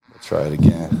Try it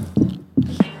again.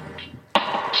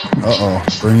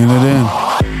 Bringing it in.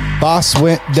 Boss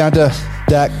went down to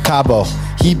that Cabo.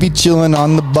 He be chilling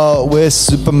on the boat with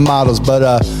supermodels,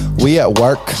 but we at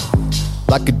work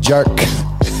like a jerk,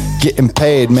 getting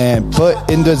paid, man. Put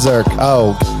in dessert.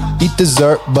 Oh, eat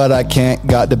dessert, but I can't.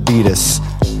 Got the beat us.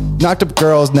 Knocked up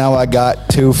girls, now I got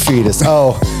 2 fetus.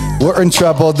 Oh, we're in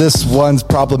trouble. This one's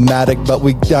problematic, but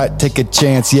we got take a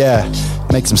chance. Yeah,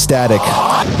 make some static.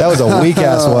 That was a weak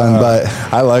ass one, but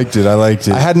I liked it.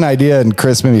 I had an idea, and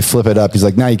Chris made me flip it up. He's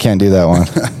like, "No, you can't do that one."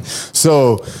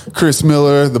 So Chris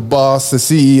Miller, the boss, the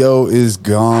CEO, is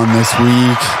gone this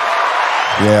week.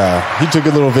 Yeah, he took a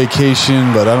little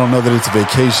vacation, but I don't know that it's a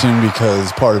vacation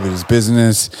because part of it is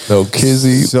business. No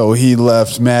kizzy. So he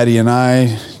left Maddie and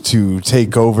I to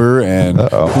take over, and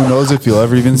who knows if you'll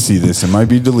ever even see this. It might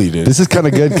be deleted. This is kind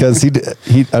of good because he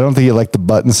I don't think he liked the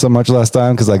buttons so much last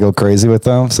time because I go crazy with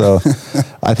them. So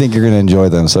I think you're going to enjoy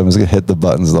them. So I'm just going to hit the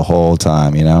buttons the whole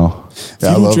time, you know? If you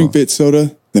don't drink Fit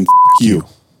Soda, then you.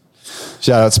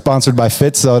 Shout out, sponsored by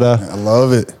Fit Soda. I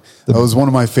love it. That was one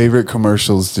of my favorite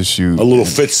commercials to shoot. A little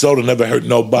Fit Soda never hurt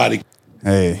nobody.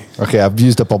 Hey. Okay, I've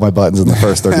used up all my buttons in the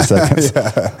first 30 seconds.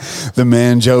 Yeah. The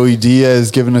man, Joey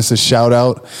Diaz, giving us a shout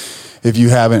out. If you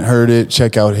haven't heard it,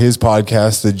 check out his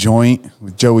podcast, The Joint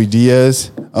with Joey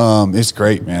Diaz. It's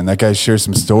great, man. That guy shares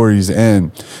some stories.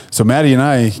 And so Maddie and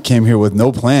I came here with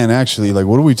no plan, actually. Like,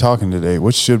 what are we talking today?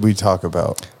 What should we talk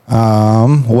about?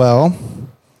 Well,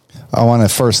 I want to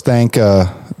first thank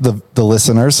the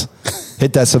listeners.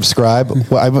 Hit that subscribe.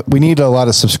 We need a lot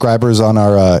of subscribers on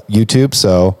our YouTube,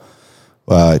 so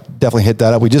definitely hit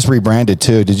that up. We just rebranded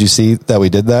too. Did you see that we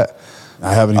did that?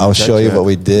 I haven't. I'll show you what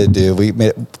we did,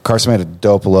 dude. Carson made a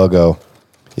dope logo.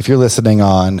 If you're listening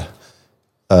on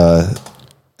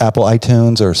Apple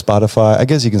iTunes or Spotify, I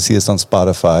guess you can see this on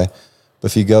Spotify.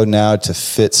 But if you go now to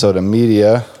Fit Soda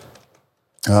Media,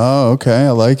 oh, okay,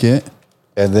 I like it.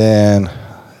 And then,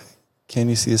 can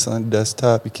you see this on the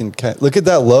desktop? You can look at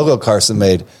that logo Carson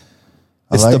made.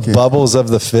 It's like the bubbles of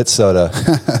the Fit Soda.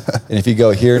 And if you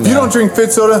go here now. If you don't drink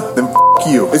Fit Soda, then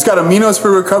you. It's got aminos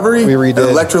for recovery and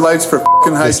electrolytes for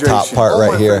hydration. This top part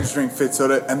right here. Friends drink Fit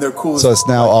Soda, and they're cool. So it's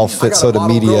now all Fit Soda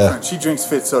Media. She drinks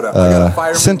Fit Soda. I got a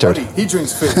fireman centered. buddy. He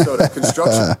drinks Fit Soda.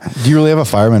 Construction. Do you really have a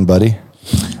fireman buddy?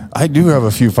 I do have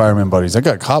a few fireman buddies. I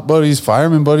got cop buddies,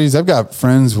 fireman buddies. I've got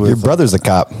friends with. Your brother's a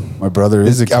cop. My brother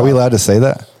is a cop. Are we allowed to say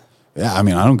that? Yeah, I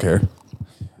mean, I don't care.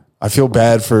 I feel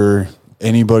bad for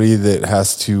anybody that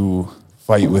has to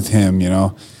fight with him, you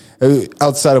know.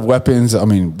 Outside of weapons, I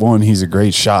mean, one, he's a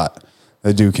great shot.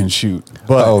 That dude can shoot.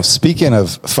 But speaking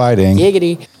of fighting,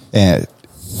 giggity. And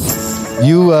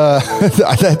you, I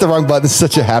hit the wrong button. It's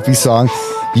such a happy song.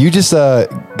 You just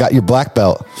got your black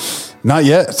belt. Not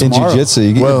yet. Tomorrow. In jiu-jitsu.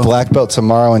 You get your black belt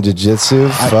tomorrow in jiu-jitsu.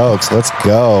 Folks, let's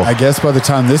go. I guess by the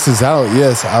time this is out,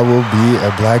 yes, I will be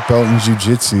a black belt in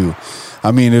jiu-jitsu.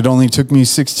 I mean, it only took me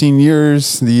 16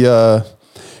 years. The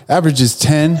average is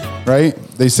 10, right?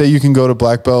 They say you can go to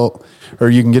black belt,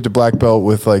 or you can get to black belt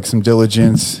with like some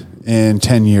diligence in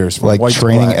 10 years. Like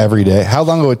training every day. How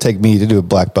long would it take me to do a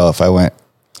black belt if I went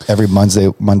every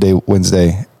Monday,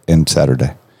 Wednesday, and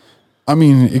Saturday? I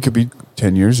mean, it could be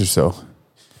 10 years or so.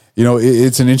 You know,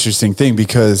 it's an interesting thing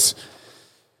because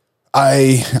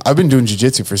I've been doing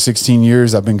jiu-jitsu for 16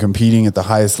 years. I've been competing at the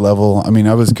highest level. I mean,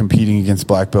 I was competing against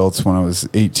black belts when I was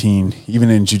 18, even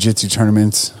in jiu-jitsu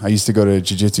tournaments. I used to go to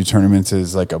jiu-jitsu tournaments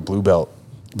as like a blue belt,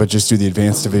 but just do the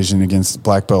advanced division against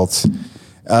black belts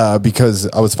because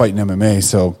I was fighting MMA.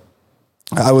 So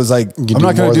I was like, I'm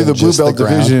not going to do the blue belt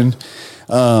division.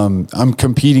 I'm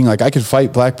competing. Like, I could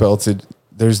fight black belts.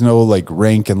 There's no like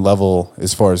rank and level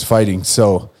as far as fighting.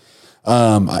 So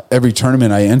every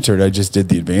tournament I entered, I just did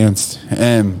the advanced.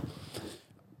 And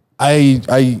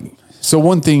so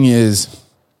one thing is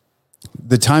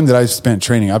the time that I've spent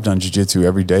training, I've done jiu-jitsu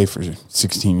every day for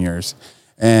 16 years.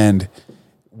 And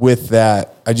with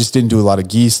that, I just didn't do a lot of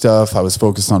gi stuff. I was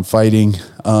focused on fighting.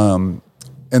 And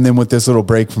then with this little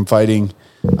break from fighting,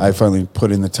 I finally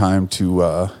put in the time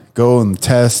to go and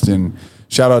test. And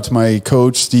shout out to my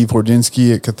coach, Steve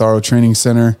Hordinsky at Catharo Training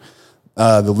Center.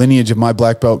 The lineage of my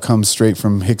black belt comes straight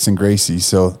from Rickson Gracie.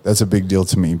 So that's a big deal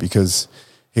to me because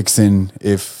Rickson,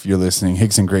 if you're listening,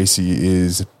 Rickson Gracie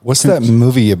is... What's that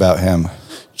movie about him?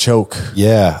 Choke.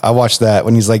 Yeah, I watched that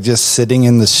when he's like just sitting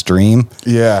in the stream.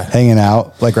 Yeah. Hanging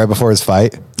out like right before his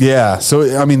fight. Yeah.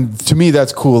 So, I mean, to me,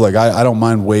 that's cool. Like, I don't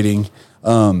mind waiting.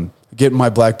 Getting my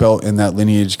black belt in that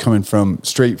lineage coming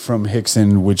straight from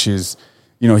Rickson, which is,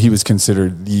 you know, he was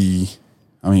considered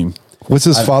what's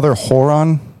his father,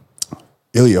 Horon?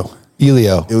 Ilio.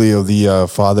 Elio, the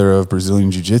father of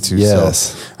Brazilian Jiu-Jitsu. Yes.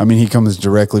 So, I mean, he comes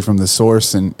directly from the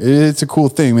source, and it's a cool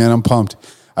thing, man. I'm pumped.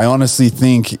 I honestly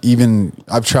think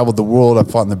I've traveled the world.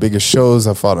 I've fought in the biggest shows.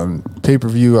 I've fought on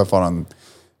pay-per-view. I've fought on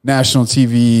national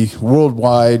TV,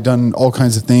 worldwide, done all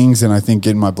kinds of things. And I think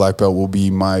getting my black belt will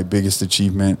be my biggest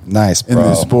achievement Nice, in bro.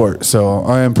 this sport. So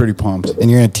I am pretty pumped.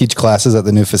 And you're going to teach classes at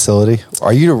the new facility.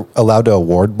 Are you allowed to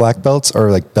award black belts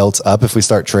or like belts up? If we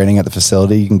start training at the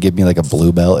facility, you can give me like a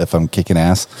blue belt if I'm kicking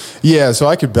ass. Yeah, so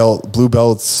I could belt blue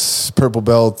belts, purple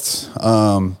belts.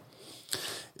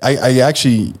 I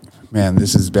actually, man,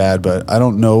 this is bad, but I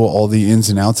don't know all the ins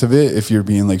and outs of it if you're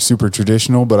being like super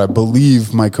traditional, but I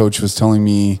believe my coach was telling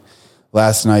me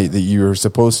last night that you're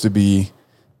supposed to be,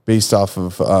 based off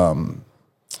of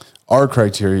our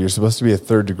criteria, you're supposed to be a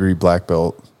 3rd degree black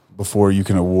belt before you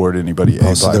can award anybody a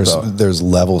black belt. There's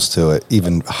levels to it,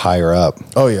 even higher up.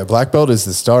 Oh yeah, black belt is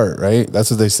the start, right?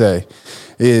 That's what they say.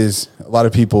 Is a lot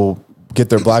of people get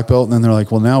their black belt and then they're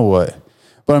like, well, now what?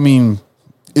 But I mean,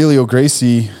 Elio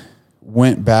Gracie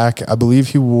went back. I believe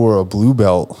he wore a blue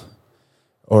belt,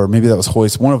 or maybe that was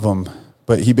Hoist, one of them.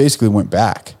 But he basically went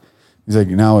back. He's like,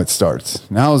 now it starts.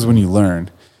 Now is when you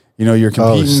learn. You know, you're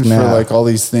competing for like all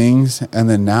these things, and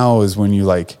then now is when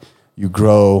you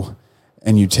grow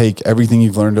and you take everything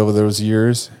you've learned over those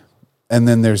years, and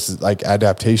then there's like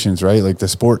adaptations, right? Like the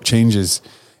sport changes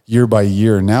year by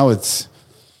year. Now it's,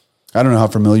 I don't know how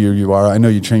familiar you are. I know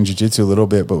you train jiu-jitsu a little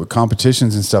bit, but with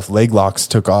competitions and stuff, leg locks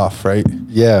took off, right?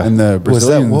 Yeah. And the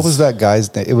Brazilians, what was that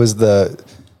guy's name? It was the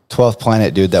 12th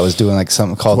Planet dude that was doing like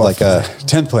something called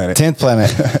 10th Planet. 10th Planet.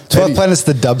 12th Planet's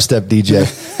the dubstep DJ.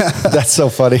 That's so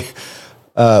funny.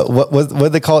 What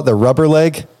did they call it? The rubber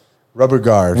leg? Rubber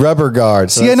guard. Rubber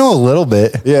guard. See, I know a little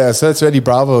bit. Yeah, so that's Eddie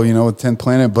Bravo, you know, with 10th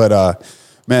Planet. But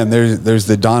man, there's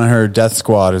the Danaher Death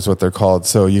Squad is what they're called.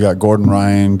 So you got Gordon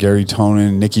Ryan, Gary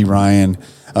Tonin, Nicky Ryan.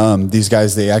 These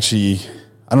guys, they actually,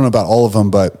 I don't know about all of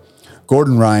them, but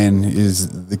Gordon Ryan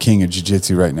is the king of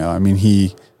jiu-jitsu right now. I mean,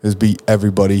 he has beat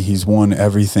everybody. He's won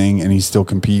everything, and he's still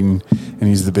competing, and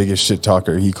he's the biggest shit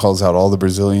talker. He calls out all the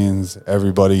Brazilians,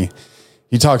 everybody.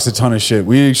 He talks a ton of shit.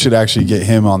 We should actually get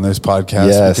him on this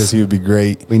podcast because he would be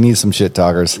great. We need some shit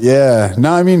talkers. Yeah.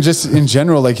 No, I mean, just in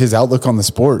general, like his outlook on the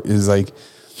sport is like,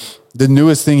 the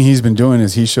newest thing he's been doing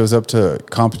is he shows up to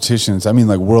competitions. I mean,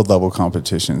 like world level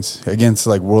competitions against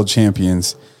like world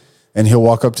champions. And he'll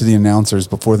walk up to the announcers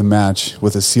before the match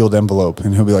with a sealed envelope,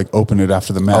 and he'll be like, open it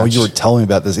after the match. Oh, you were telling me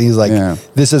about this. He's like,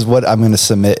 this is what I'm going to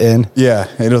submit in. Yeah.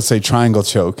 It'll say triangle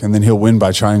choke, and then he'll win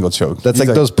by triangle choke. That's like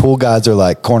those pool guys are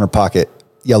like corner pocket,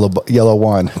 yellow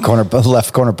one,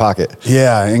 left corner pocket.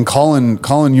 Yeah. And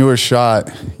calling your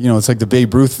shot, you know, it's like the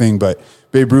Babe Ruth thing, but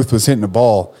Babe Ruth was hitting a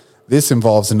ball. This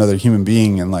involves another human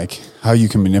being and like how you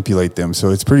can manipulate them.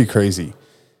 So it's pretty crazy.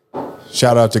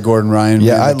 Shout out to Gordon Ryan.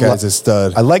 Yeah, that guy's a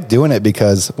stud. I like doing it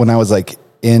because when I was like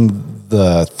in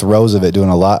the throes of it, doing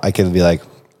a lot, I could be like,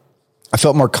 I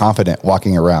felt more confident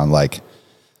walking around. Like,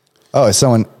 oh, if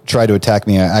someone tried to attack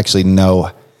me, I actually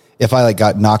know if I like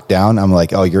got knocked down, I'm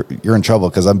like, oh, you're in trouble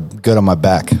because I'm good on my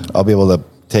back. I'll be able to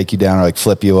take you down or like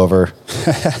flip you over.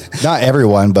 Not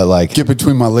everyone, but like get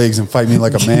between my legs and fight me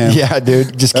like a man. Yeah,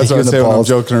 dude. Just that's kick what you I in the say when I'm balls.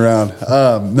 joking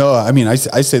around. No, I mean, I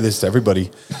say this to everybody.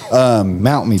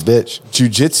 Mount me, bitch.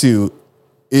 Jiu-jitsu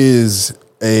is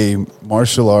a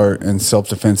martial art and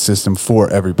self-defense system for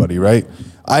everybody, right?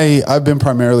 I've been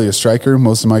primarily a striker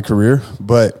most of my career,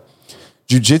 but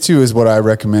jiu-jitsu is what I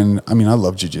recommend. I mean, I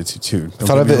love jiu-jitsu too. I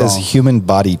thought of it as human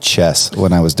body chess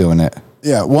when I was doing it.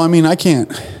 Yeah, well, I mean, I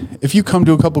can't. If you come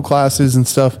to a couple classes and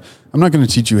stuff, I'm not going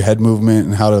to teach you head movement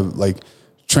and how to like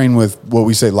train with what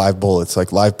we say live bullets,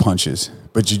 like live punches.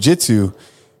 But jiu-jitsu,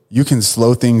 you can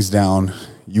slow things down.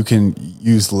 You can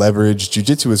use leverage.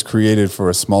 Jiu-jitsu was created for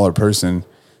a smaller person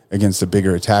against a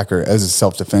bigger attacker as a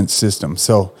self-defense system.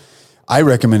 So I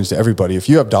recommend it to everybody. If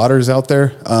you have daughters out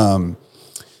there,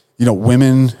 you know,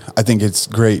 women, I think it's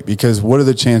great because what are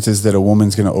the chances that a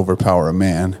woman's going to overpower a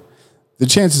man? The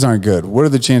chances aren't good. What are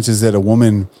the chances that a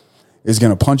woman is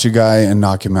going to punch a guy and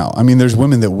knock him out? I mean, there's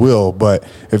women that will, but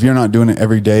if you're not doing it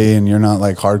every day and you're not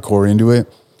like hardcore into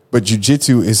it, but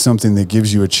jiu-jitsu is something that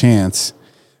gives you a chance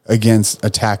against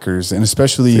attackers and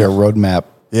especially a roadmap.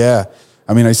 Yeah.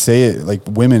 I mean, I say it like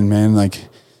women, man, like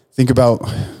think about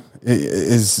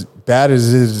as bad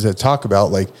as it is to talk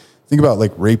about, like think about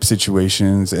like rape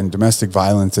situations and domestic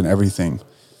violence and everything.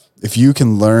 If you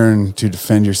can learn to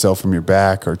defend yourself from your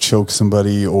back or choke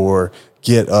somebody or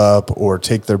get up or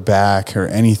take their back or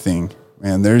anything,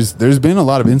 man, there's been a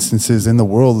lot of instances in the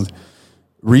world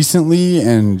recently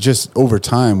and just over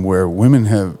time where women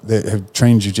that have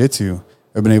trained jiu-jitsu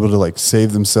have been able to like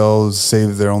save themselves,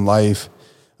 save their own life.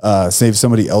 save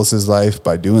somebody else's life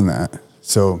by doing that.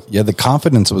 So yeah, the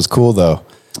confidence was cool though.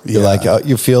 You're like,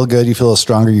 you feel good, you feel a little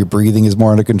stronger, your breathing is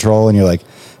more under control, and you're like,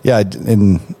 yeah,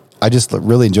 and I just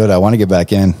really enjoyed it. I want to get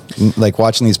back in. Like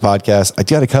watching these podcasts, I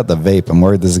got to cut the vape. I'm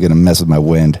worried this is going to mess with my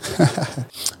wind.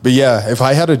 But yeah, if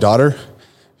I had a daughter,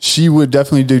 she would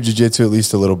definitely do jiu-jitsu at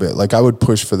least a little bit. Like I would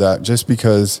push for that just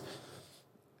because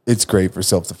it's great for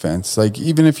self-defense. Like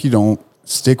even if you don't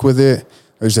stick with it,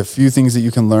 there's a few things that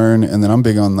you can learn. And then I'm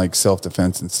big on like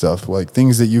self-defense and stuff. Like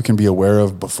things that you can be aware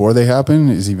of before they happen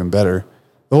is even better.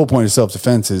 The whole point of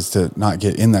self-defense is to not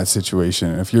get in that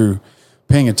situation. If you're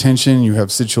paying attention, you have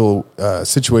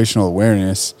situational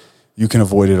awareness, you can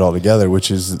avoid it altogether,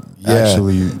 which is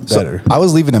actually better. So I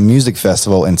was leaving a music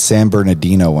festival in San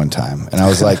Bernardino one time, and I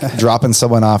was like dropping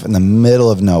someone off in the middle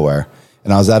of nowhere,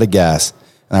 and I was out of gas,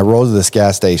 and I rolled to this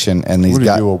gas station, and these guys...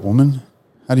 What are you, a woman?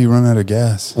 How do you run out of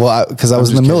gas? Well, because I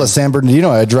was in the middle of San Bernardino.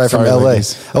 I drive from LA.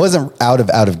 Ladies. I wasn't out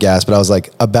of gas, but I was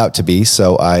like about to be.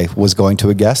 So I was going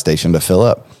to a gas station to fill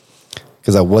up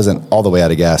because I wasn't all the way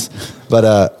out of gas.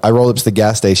 But I rolled up to the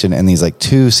gas station, and these like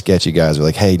two sketchy guys were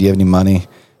like, "Hey, do you have any money?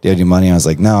 Do you have any money?" And I was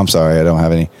like, "No, I'm sorry, I don't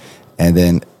have any." And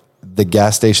then the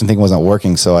gas station thing wasn't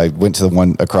working, so I went to the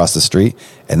one across the street,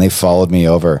 and they followed me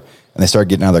over, and they started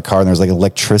getting out of their car, and there was like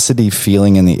electricity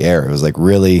feeling in the air. It was like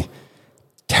really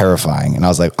terrifying. And I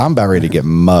was like, I'm about ready to get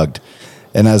mugged.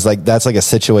 And I was like, that's like a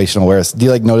situational awareness. Do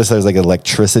you like notice there's like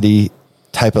electricity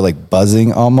type of like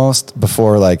buzzing almost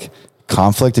before like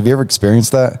conflict? Have you ever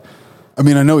experienced that? I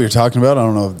mean, I know what you're talking about. I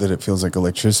don't know that it feels like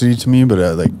electricity to me,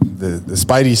 but like the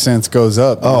spidey sense goes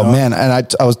up. Oh man. And I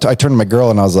turned to my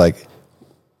girl and I was like,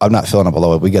 I'm not filling up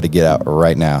below it. We got to get out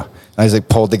right now. And I just like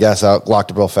pulled the gas out,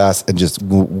 locked it real fast, and just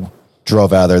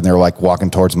drove out of there. And they were like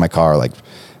walking towards my car, like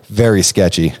very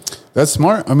sketchy. That's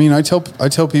smart. I mean, I tell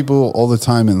people all the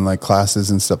time in like classes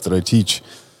and stuff that I teach,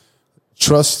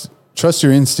 trust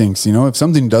your instincts. You know, if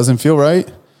something doesn't feel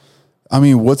right, I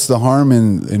mean, what's the harm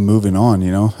in moving on?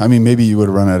 You know, I mean, maybe you would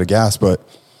have run out of gas, but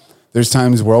there's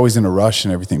times we're always in a rush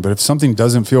and everything. But if something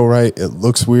doesn't feel right, it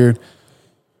looks weird.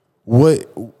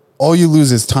 All you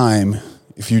lose is time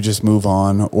if you just move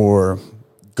on or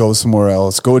go somewhere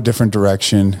else, go a different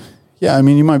direction. Yeah, I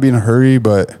mean, you might be in a hurry,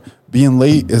 but being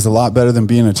late is a lot better than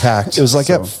being attacked. It was like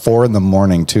at 4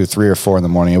 a.m, 3 or 4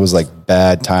 a.m. It was like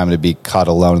bad time to be caught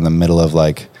alone in the middle of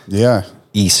like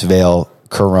Eastvale,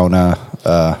 Corona,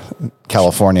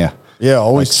 California. Yeah,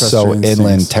 always like trust your instincts.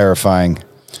 Inland, terrifying.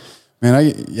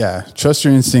 Man, trust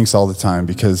your instincts all the time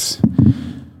because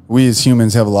we as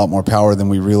humans have a lot more power than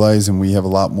we realize, and we have a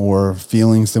lot more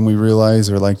feelings than we realize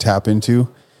or like tap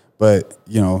into. But,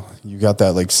 you know, you got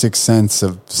that like sixth sense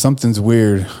of something's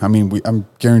weird. I mean, I'm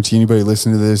guarantee anybody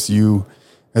listening to this, you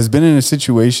has been in a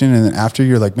situation and then after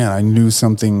you're like, man, I knew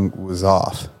something was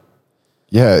off.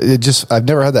 Yeah, I've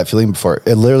never had that feeling before.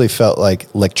 It literally felt like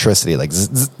electricity, like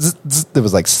zzz, zzz, zzz. It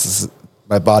was like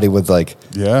my body was like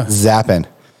zapping.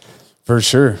 For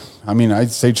sure. I mean, I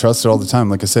say trust it all the time.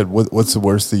 Like I said, what's the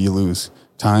worst that you lose?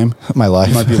 Time? My life.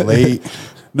 You might be late.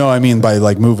 No, I mean by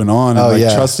like moving on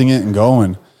and trusting it and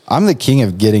going. I'm the king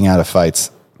of getting out of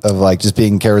fights, of like just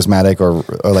being charismatic or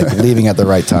like leaving at the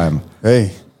right time.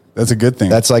 Hey, that's a good thing.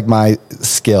 That's like my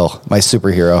skill, my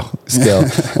superhero skill.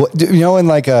 You know, in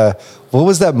like what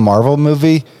was that Marvel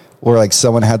movie where like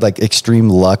someone had like extreme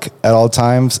luck at all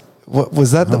times? What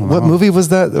was that? What movie was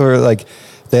that? Or like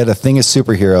they had a thing of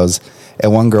superheroes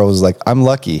and one girl was like, I'm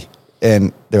lucky.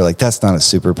 And they're like, that's not a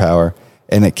superpower.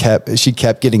 And she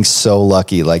kept getting so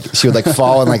lucky. Like she would like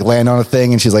fall and like land on a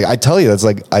thing. And she's like, I tell you, that's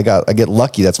like, I get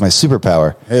lucky. That's my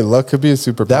superpower. Hey, luck could be a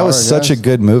superpower. That was such a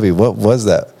good movie. What was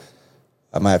that?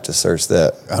 I might have to search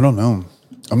that. I don't know.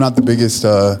 I'm not the biggest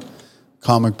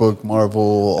comic book, Marvel,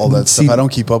 all that stuff. I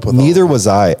don't keep up with neither was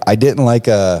I. I didn't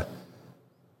really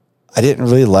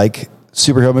like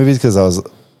superhero movies because I was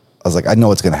like, I know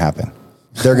what's going to happen.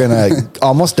 They're going to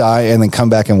almost die and then come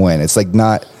back and win. It's like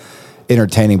not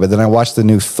entertaining. But then I watched the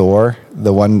new Thor,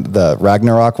 the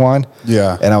Ragnarok one.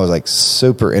 Yeah. And I was like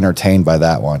super entertained by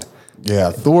that one.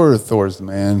 Yeah. Thor's the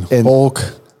man. And Hulk.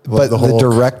 But the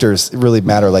directors really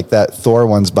matter. Like that Thor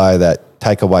one's by that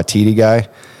Taika Waititi guy.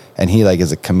 And he like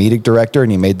is a comedic director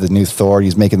and he made the new Thor.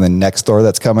 He's making the next Thor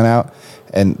that's coming out.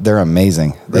 And they're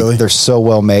amazing. Really? They're so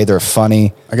well made. They're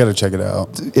funny. I got to check it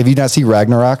out. Have you not seen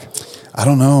Ragnarok? I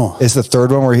don't know. It's the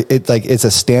third one where it's a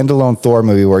standalone Thor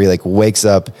movie where he like wakes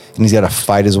up and he's got to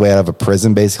fight his way out of a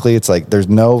prison. Basically, it's like there's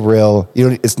no real.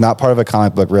 It's not part of a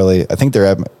comic book really. I think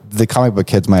the comic book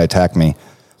kids might attack me,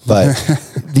 but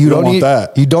you don't need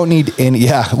that. You don't need any.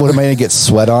 Yeah, what am I going to get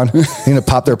sweat on? You're going to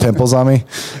pop their pimples on me.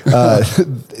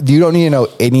 You don't need to know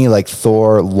any like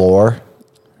Thor lore.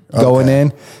 going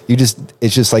in.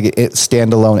 It's just like a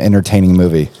standalone entertaining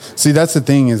movie. See, that's the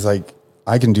thing is like,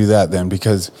 I can do that then,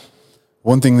 because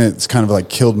one thing that's kind of like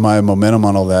killed my momentum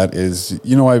on all that is,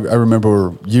 you know, I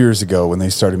remember years ago when they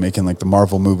started making like the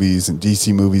Marvel movies and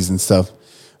DC movies and stuff.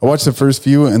 I watched the first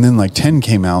few and then like 10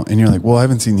 came out and you're like, well, I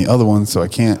haven't seen the other one, so I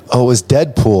can't. Oh, it was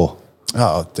Deadpool.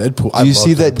 Oh, Deadpool. Do you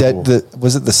see that?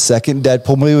 Was it the second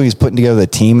Deadpool movie when he's putting together the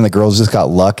team and the girls just got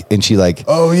luck and she like,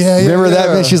 oh yeah, remember that?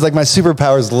 Man, she's like, my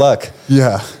superpower is luck.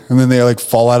 Yeah, and then they like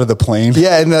fall out of the plane.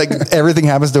 Yeah, and like everything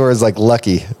happens to her is like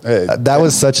lucky.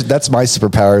 That's my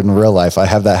superpower in real life. I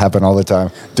have that happen all the time.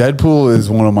 Deadpool is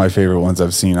one of my favorite ones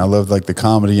I've seen. I love like the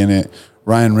comedy in it.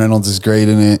 Ryan Reynolds is great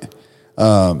in it.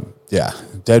 Yeah,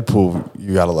 Deadpool,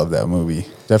 you gotta love that movie.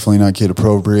 Definitely not kid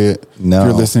appropriate. No. If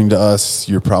you're listening to us,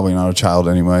 you're probably not a child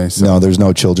anyway. So. No, there's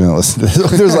no children that listen to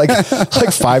this. There's like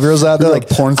 5-year-olds out there like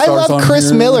porn I stars love on Chris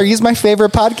here. Miller. He's my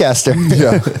favorite podcaster.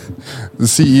 Yeah, the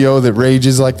CEO that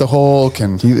rages like the Hulk,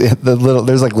 and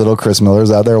there's like little Chris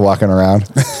Millers out there walking around.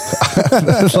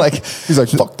 Like he's like,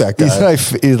 fuck that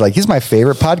guy. He's my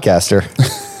favorite podcaster.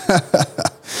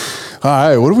 All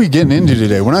right, what are we getting into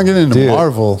today? We're not getting into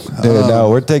Marvel. No,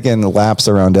 we're taking laps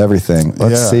around everything.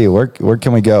 Let's see. Where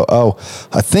can we go? Oh,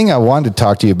 a thing I wanted to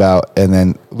talk to you about, and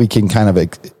then we can kind of,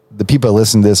 the people that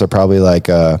listen to this are probably like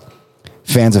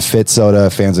fans of Fit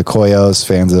Soda, fans of Koyos,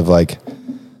 fans of like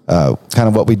kind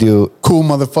of what we do. Cool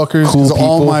motherfuckers. Cool people.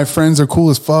 All my friends are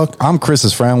cool as fuck. I'm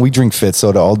Chris's friend. We drink Fit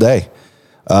Soda all day.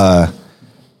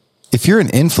 If you're an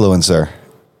influencer,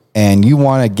 and you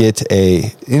want to get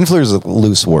influencer is a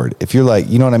loose word. If you're like,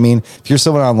 you know what I mean? If you're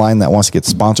someone online that wants to get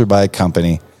sponsored by a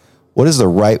company, what is the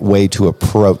right way to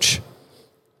approach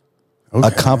a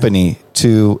company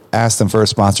to ask them for a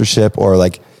sponsorship? Or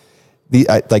like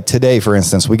today, for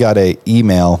instance, we got a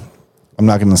email. I'm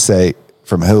not going to say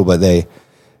from who, but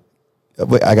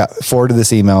I got forwarded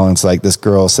this email and it's like this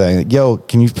girl saying, yo,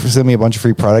 can you send me a bunch of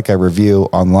free product I review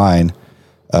online?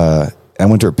 I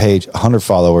went to her page, 100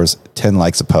 followers, 10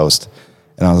 likes a post.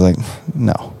 And I was like,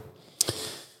 no.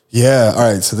 Yeah.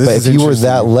 All right. So this is if you were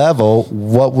that level,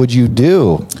 what would you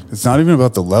do? It's not even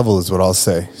about the level is what I'll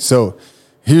say. So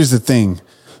here's the thing.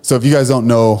 So if you guys don't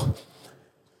know,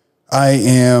 I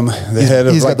am the head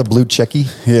of... He's got the blue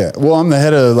checky. Yeah. Well, I'm the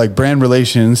head of like brand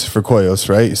relations for Koyos,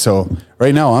 right? So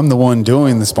right now I'm the one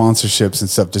doing the sponsorships and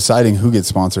stuff, deciding who gets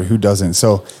sponsored, who doesn't.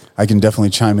 So I can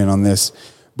definitely chime in on this.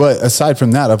 But aside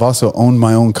from that, I've also owned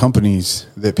my own companies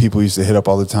that people used to hit up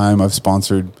all the time. I've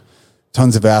sponsored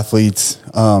tons of athletes.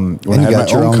 And you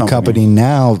got your own company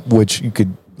now, which you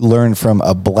could learn from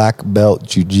a black belt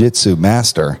jiu-jitsu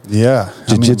master. Yeah.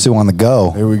 Jiu-jitsu on the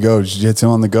go. There we go.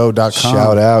 jiujitsuonthego.com.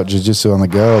 Shout out Jiu-jitsu on the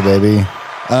go, baby.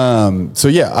 So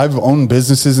yeah, I've owned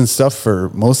businesses and stuff for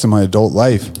most of my adult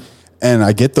life. And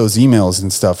I get those emails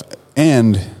and stuff.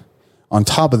 And on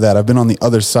top of that, I've been on the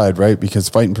other side, right? Because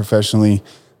fighting professionally,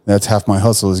 that's half my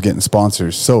hustle is getting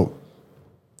sponsors. So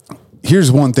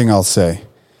here's one thing I'll say.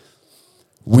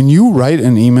 When you write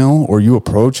an email or you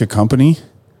approach a company,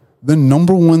 the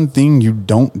number one thing you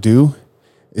don't do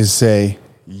is say,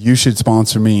 you should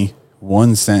sponsor me,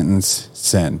 one sentence,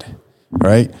 send,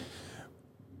 right?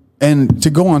 And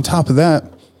to go on top of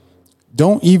that,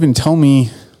 don't even tell me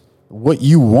what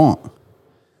you want.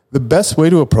 The best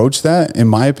way to approach that, in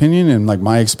my opinion, and like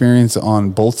my experience on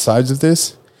both sides of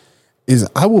this, is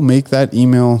I will make that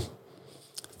email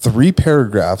 3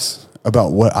 paragraphs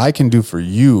about what I can do for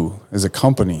you as a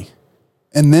company.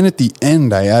 And then at the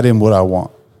end, I add in what I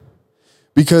want.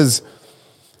 Because,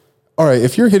 all right,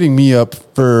 if you're hitting me up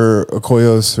for a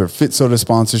Koyos or Fit Soda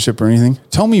sponsorship or anything,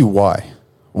 tell me why.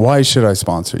 Why should I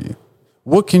sponsor you?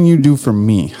 What can you do for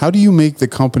me? How do you make the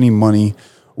company money?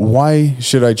 Why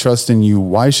should I trust in you?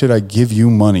 Why should I give you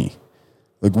money?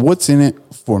 Like, what's in it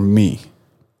for me?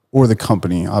 Or the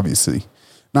company, obviously.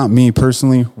 Not me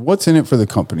personally. What's in it for the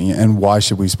company and why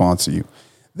should we sponsor you?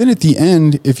 Then at the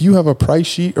end, if you have a price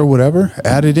sheet or whatever,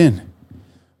 add it in.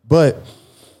 But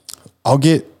I'll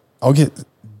get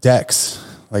decks,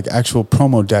 like actual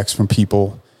promo decks from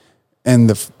people. And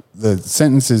the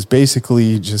sentence is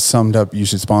basically just summed up, you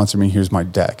should sponsor me, here's my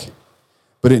deck.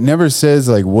 But it never says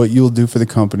like what you'll do for the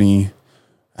company,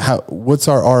 what's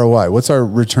our ROI, what's our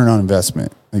return on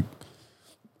investment? Like,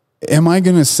 am I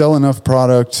going to sell enough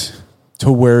product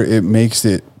to where it makes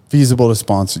it feasible to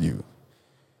sponsor you?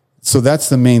 So that's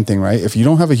the main thing, right? If you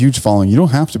don't have a huge following, you don't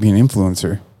have to be an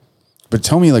influencer. But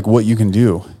tell me like what you can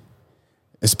do,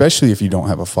 especially if you don't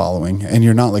have a following and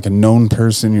you're not like a known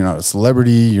person, you're not a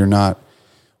celebrity, you're not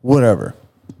whatever.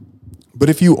 But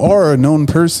if you are a known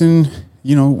person,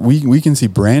 you know, we can see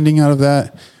branding out of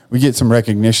that. we get some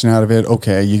recognition out of it.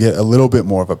 Okay, you get a little bit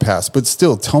more of a pass, but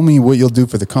still, tell me what you'll do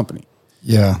for the company.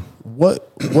 Yeah.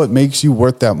 What makes you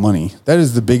worth that money? That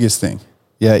is the biggest thing.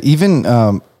 Yeah. Even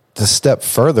to step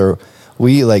further,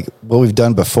 what we've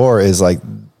done before is like,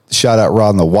 shout out Raw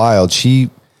in the Wild. She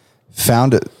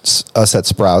found us at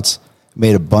Sprouts,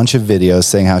 made a bunch of videos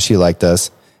saying how she liked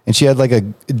us, and she had like a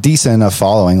decent enough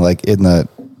following, like in the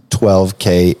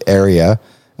 12K area.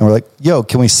 And we're like, yo,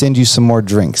 can we send you some more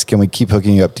drinks? Can we keep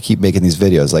hooking you up to keep making these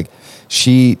videos? Like,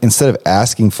 she, instead of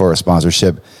asking for a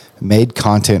sponsorship, made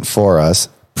content for us,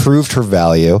 proved her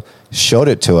value, showed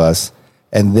it to us,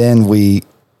 and then we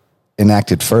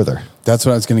enacted further. That's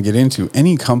what I was going to get into.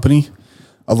 Any company,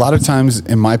 a lot of times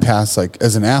in my past, like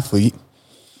as an athlete,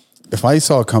 if I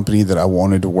saw a company that I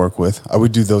wanted to work with, I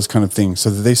would do those kind of things so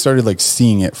that they started like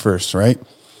seeing it first, right?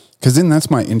 Because then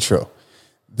that's my intro.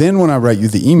 Then when I write you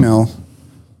the email,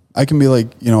 I can be like,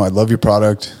 I love your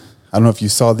product. I don't know if you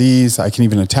saw these. I can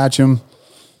even attach them.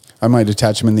 I might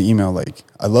attach them in the email. Like,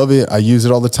 I love it. I use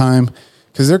it all the time.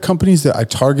 Because they're companies that I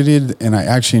targeted and I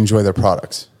actually enjoy their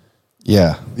products.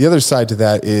 Yeah. The other side to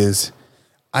that is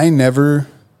I never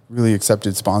really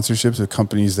accepted sponsorships with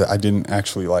companies that I didn't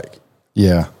actually like.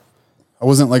 Yeah. I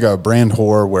wasn't like a brand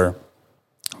whore where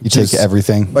you take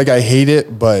everything. Like, I hate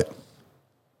it, but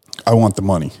I want the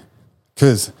money.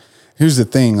 Because here's the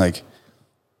thing, like,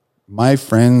 my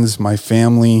friends, my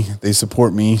family, they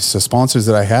support me. So sponsors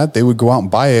that I had, they would go out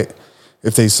and buy it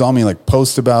if they saw me like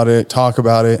post about it, talk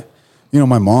about it.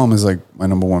 My mom is like my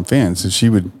number one fan, so she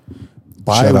would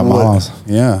buy. Shout out Mom.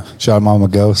 Yeah, shout out Mama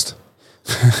Ghost.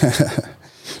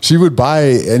 She would buy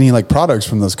any like products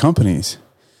from those companies.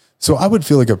 So I would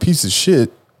feel like a piece of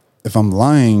shit if I'm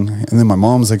lying, and then my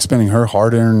mom's like spending her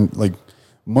hard-earned like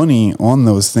money on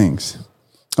those things.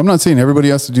 I'm not saying everybody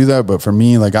has to do that, but for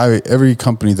me, like every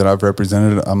company that I've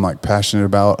represented, I'm like passionate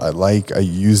about. I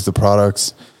use the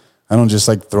products. I don't just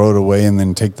like throw it away and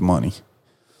then take the money.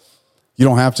 You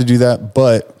don't have to do that,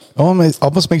 but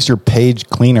almost makes your page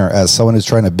cleaner as someone who's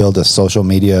trying to build a social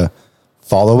media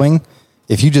following.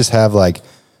 If you just have like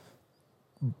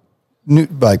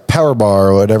Power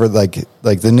Bar or whatever, like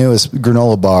the newest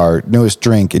granola bar, newest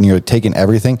drink, and you're taking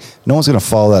everything, no one's going to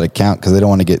follow that account because they don't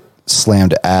want to get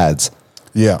slammed ads.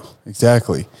 Yeah,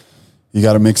 exactly. You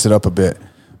got to mix it up a bit.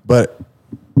 But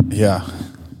yeah,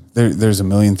 there's a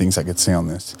million things I could say on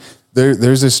this.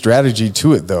 There's a strategy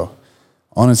to it though.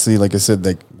 Honestly, like I said,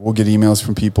 like we'll get emails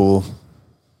from people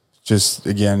just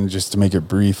to make it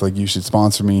brief, like you should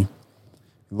sponsor me.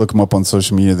 Look them up on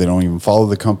social media. They don't even follow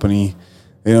the company.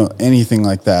 Anything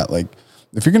like that. Like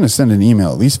if you're going to send an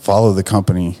email, at least follow the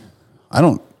company. I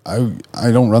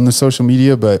don't run the social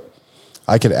media, but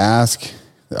I could ask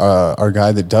our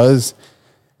guy that does,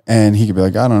 and he could be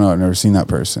like, I don't know, I've never seen that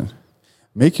person.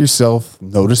 Make yourself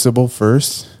noticeable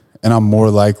first, and I'm more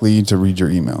likely to read your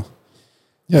email.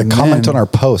 Yeah, and comment on our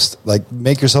post. Like,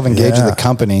 make yourself engaged with the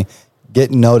company,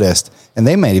 get noticed, and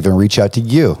they might even reach out to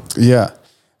you. Yeah.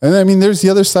 And I mean, there's the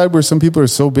other side where some people are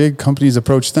so big, companies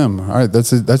approach them. All right,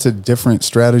 that's a different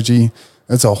strategy.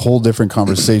 That's a whole different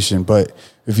conversation. But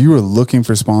if you were looking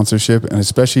for sponsorship, and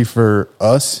especially for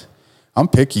us, I'm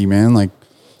picky, man. Like,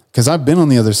 because I've been on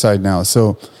the other side now,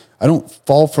 so I don't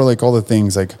fall for like all the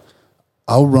things. Like,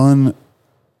 I can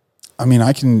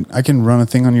run a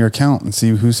thing on your account and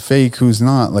see who's fake, who's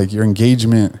not. Like your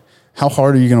engagement, how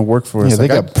hard are you going to work for us? Yeah, they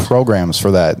got programs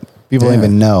for that. People don't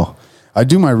even know. I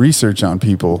do my research on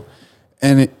people,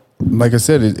 and like I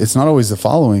said, it's not always the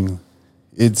following.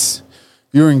 It's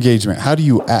your engagement. How do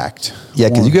you act? Yeah,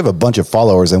 because you have a bunch of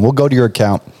followers, and we'll go to your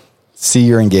account, see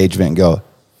your engagement, and go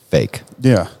fake.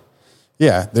 Yeah.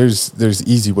 Yeah, there's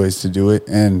easy ways to do it.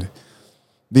 And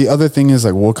the other thing is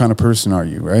like, what kind of person are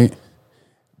you, right?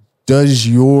 Does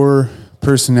your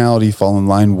personality fall in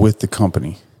line with the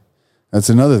company? That's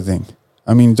another thing.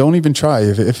 I mean, don't even try.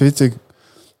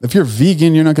 If you're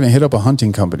vegan, you're not going to hit up a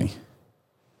hunting company.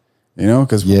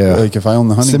 Because like if I own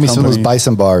the hunting company, send me some of those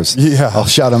bison bars. Yeah, I'll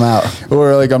shout them out.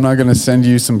 Or like I'm not going to send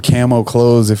you some camo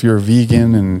clothes if you're a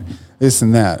vegan and this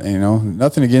and that.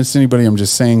 Nothing against anybody. I'm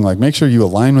just saying, like, make sure you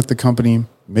align with the company,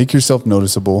 make yourself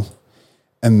noticeable,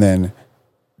 and then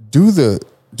do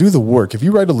the work. If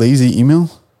you write a lazy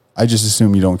email, I just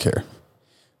assume you don't care.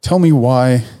 Tell me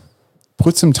why.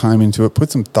 Put some time into it. Put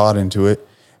some thought into it,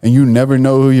 and you never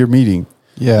know who you're meeting.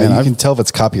 Yeah, and you can tell if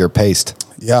it's copy or paste.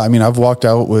 Yeah, I mean, I've walked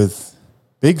out with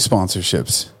big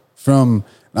sponsorships from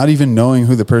not even knowing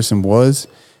who the person was,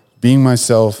 being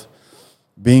myself,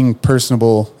 being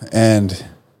personable, and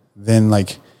then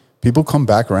like people come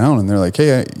back around and they're like,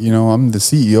 hey, I'm the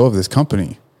CEO of this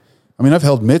company. I mean, I've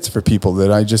held mitts for people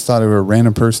that I just thought they were a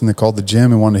random person that called the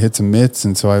gym and wanted to hit some mitts.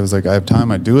 And so I was like, I have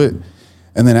time, I do it.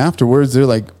 And then afterwards, they're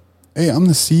like, hey, I'm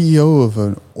the CEO of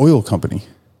an oil company.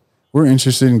 We're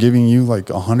interested in giving you like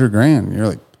 $100,000. And you're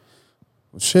like,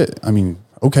 well, shit. I mean,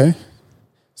 okay.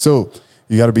 So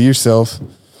you got to be yourself.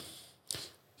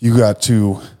 You got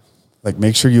to like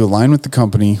make sure you align with the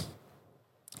company,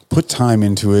 put time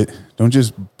into it. Don't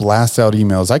just blast out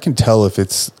emails. I can tell if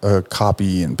it's a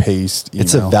copy and paste email.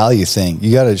 It's a value thing.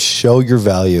 You got to show your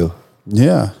value.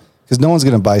 Yeah. Because no one's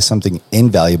going to buy something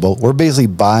invaluable. We're basically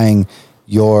buying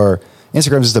your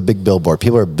Instagram is just a big billboard.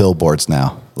 People are billboards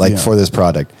now, like for this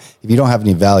product. If you don't have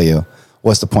any value,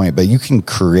 what's the point? But you can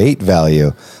create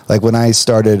value. Like when I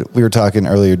started, we were talking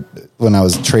earlier when I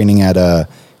was training at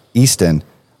Easton.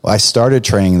 I started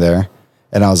training there.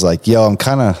 And I was like, yo,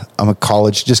 I'm a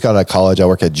college, just got out of college. I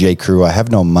work at J. Crew. I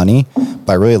have no money, but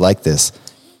I really like this.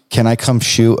 Can I come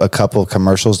shoot a couple of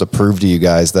commercials to prove to you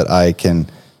guys that I can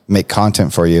make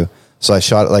content for you? So I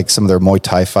shot like some of their Muay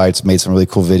Thai fights, made some really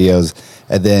cool videos.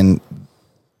 And then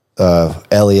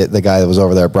Elliot, the guy that was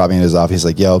over there, brought me in his office. He's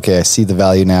like, yo, okay, I see the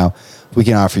value now. We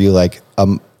can offer you like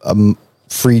a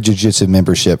free jiu-jitsu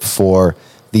membership for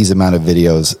these amount of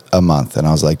videos a month. And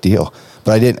I was like, deal.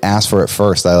 But I didn't ask for it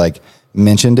first. I like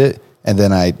mentioned it, and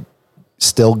then I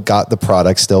still got the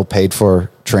product, still paid for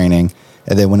training,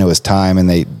 and then when it was time and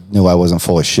they knew I wasn't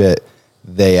full of shit,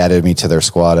 they added me to their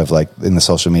squad of like in the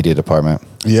social media department.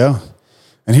 Yeah.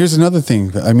 And here's another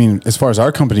thing. I mean, as far as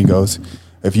our company goes,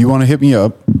 if you want to hit me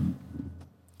up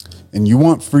and you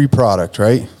want free product,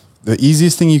 right? The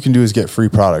easiest thing you can do is get free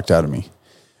product out of me.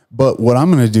 But what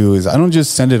I'm going to do is I don't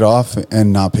just send it off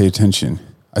and not pay attention.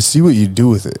 I see what you do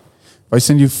with it. If I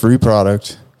send you free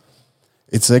product,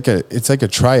 it's like a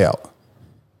tryout.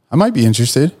 I might be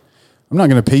interested. I'm not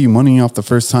going to pay you money off the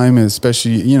first time,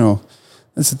 especially, you know,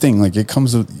 that's the thing. Like it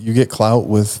comes with, you get clout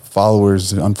with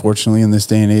followers, unfortunately, in this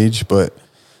day and age. But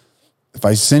if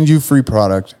I send you free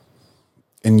product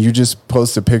and you just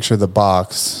post a picture of the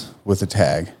box with a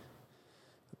tag,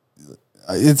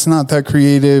 it's not that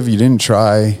creative. You didn't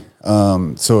try.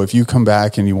 So if you come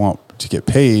back and you want to get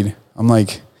paid, I'm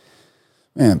like,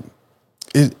 man,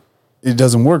 it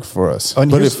doesn't work for us. Oh,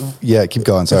 but keep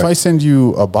going. Sorry. If I send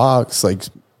you a box, like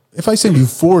if I send you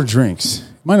 4 drinks,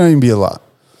 it might not even be a lot.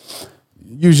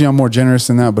 Usually I'm more generous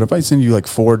than that. But if I send you like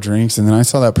 4 drinks and then I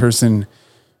saw that person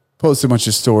post a bunch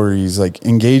of stories, like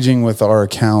engaging with our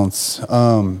accounts,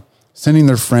 sending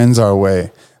their friends our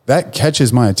way, that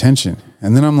catches my attention.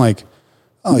 And then I'm like,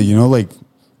 oh, you know, like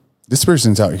this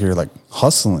person's out here like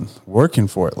hustling, working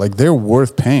for it. Like they're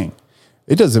worth paying.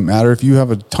 It doesn't matter if you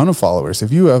have a ton of followers.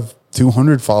 If you have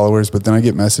 200 followers, but then I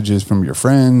get messages from your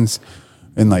friends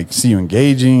and like see you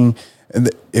engaging, and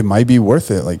it might be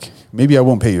worth it. Like maybe I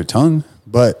won't pay you a ton,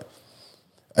 but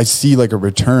I see like a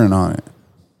return on it.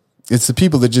 It's the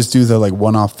people that just do the like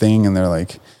one-off thing and they're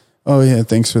like, oh yeah,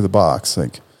 thanks for the box.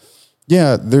 Like,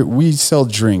 yeah, we sell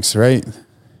drinks, right?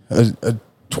 A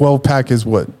 12 pack is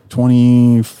what?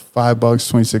 $25,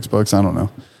 $26. I don't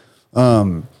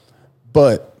know.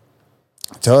 But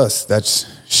to us,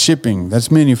 that's shipping,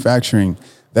 that's manufacturing,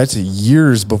 that's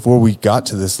years before we got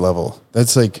to this level.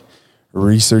 That's like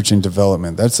research and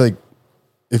development. That's like,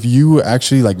 if you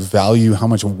actually like value how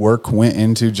much work went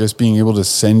into just being able to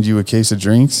send you a case of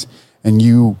drinks and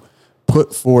you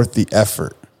put forth the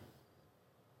effort,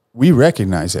 we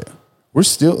recognize it. We're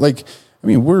still like, I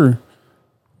mean, we're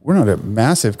not a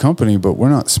massive company, but we're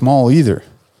not small either.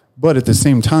 But at the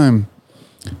same time,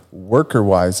 worker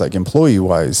wise, like employee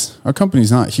wise, our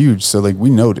company's not huge. So like we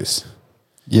notice,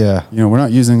 we're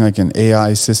not using like an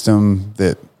AI system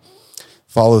that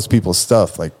follows people's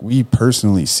stuff. Like we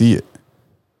personally see it.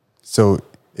 So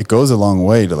it goes a long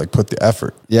way to like put the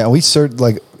effort. Yeah. We searched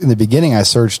like in the beginning, I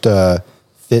searched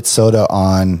Fit Soda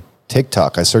on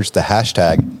TikTok. I searched the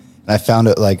hashtag and I found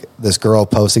it like this girl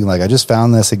posting, like, I just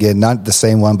found this again, not the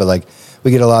same one, but like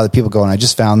we get a lot of people going, I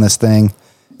just found this thing.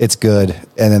 It's good.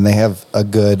 And then they have a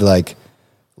good like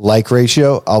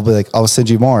ratio. I'll be like, I'll send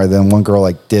you more. Then one girl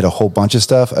like did a whole bunch of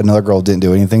stuff. Another girl didn't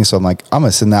do anything. So I'm like, I'm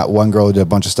going to send that one girl who did a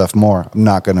bunch of stuff more. I'm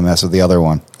not going to mess with the other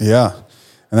one. Yeah.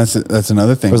 And that's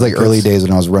another thing. It was like early days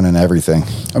when I was running everything.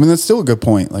 I mean, that's still a good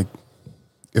point. Like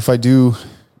if I do,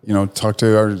 you know, talk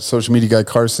to our social media guy,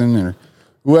 Carson, or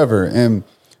whoever, and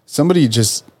somebody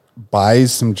just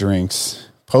buys some drinks,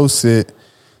 posts it,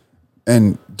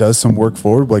 and does some work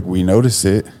forward, like we notice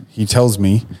it, he tells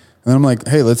me, and then I'm like,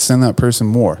 hey, let's send that person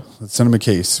more. Let's send them a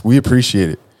case. We appreciate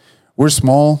it. We're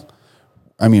small.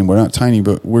 I mean, we're not tiny,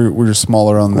 but we're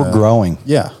smaller on We're growing.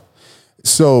 Yeah.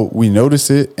 So we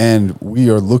notice it and we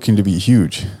are looking to be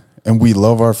huge. And we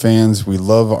love our fans. We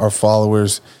love our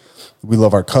followers. We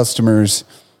love our customers.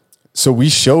 So we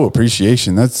show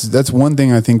appreciation. That's one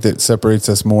thing I think that separates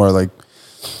us more. Like,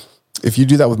 if you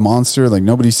do that with Monster, like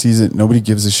nobody sees it, nobody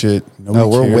gives a shit. No,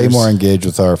 we're cares. way more engaged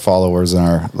with our followers and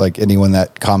our, like, anyone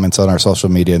that comments on our social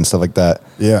media and stuff like that.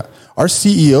 Yeah. Our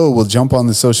CEO will jump on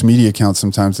the social media account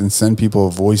sometimes and send people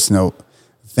a voice note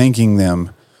thanking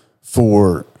them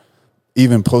for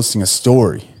even posting a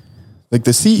story. Like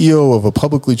the CEO of a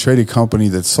publicly traded company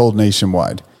that's sold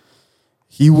nationwide,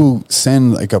 he will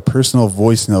send like a personal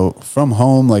voice note from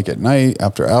home, like at night,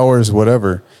 after hours,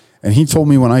 whatever. And he told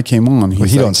me when I came on,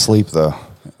 he don't sleep though.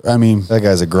 I mean, that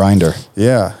guy's a grinder.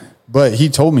 Yeah. But he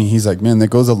told me, he's like, man, that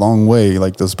goes a long way.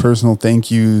 Like those personal thank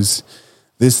yous,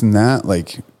 this and that,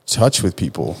 like touch with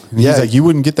people. And he's like, you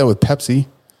wouldn't get that with Pepsi.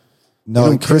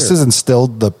 No, Chris has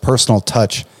instilled the personal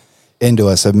touch into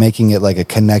us of making it like a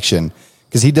connection.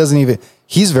 Because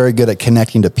he's very good at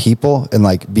connecting to people and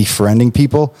like befriending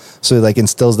people. So he like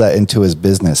instills that into his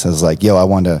business as like, yo, I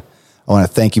want to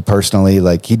thank you personally.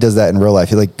 Like he does that in real life.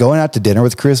 He like going out to dinner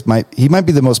with Chris he might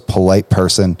be the most polite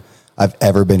person I've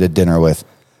ever been to dinner with.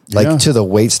 Like to the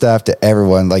wait staff, to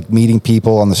everyone, like meeting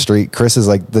people on the street. Chris is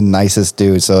like the nicest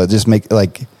dude. So it just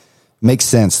makes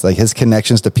sense. Like his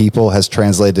connections to people has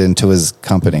translated into his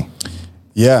company.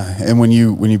 Yeah. And when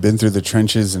you've been through the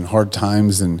trenches and hard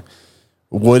times and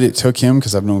what it took him,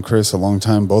 because I've known Chris a long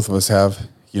time, both of us have,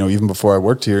 even before I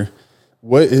worked here,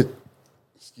 what it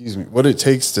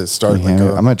takes to start.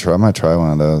 I'm gonna try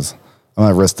one of those. I'm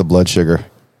gonna risk the blood sugar.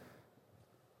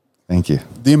 Thank you.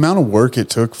 The amount of work it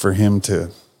took for him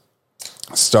to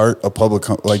start a public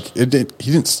he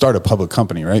didn't start a public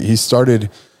company, right? He started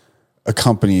a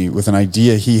company with an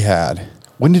idea he had.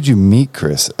 When did you meet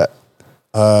Chris?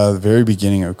 The very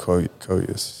beginning of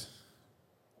Koyios.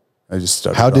 I just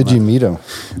started. How did you meet him?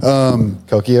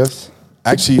 Koyios?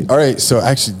 Actually, all right. So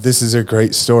this is a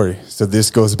great story. So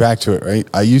this goes back to it, right?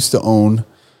 I used to own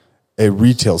a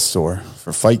retail store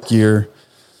for fight gear.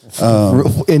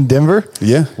 In Denver?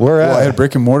 Yeah. Where at? I had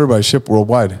brick and mortar, but I shipped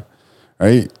worldwide.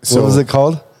 Right. So what was it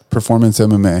called? Performance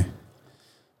MMA.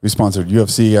 We sponsored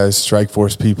UFC guys,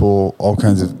 Strikeforce people, all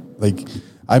kinds of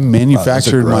I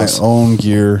manufactured my own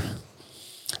gear.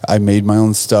 I made my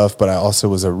own stuff, but I also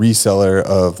was a reseller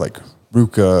of like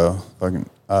Ruka, fucking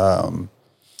God,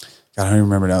 I don't even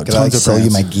remember now. Could I sell you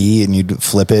my gi and you'd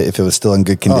flip it if it was still in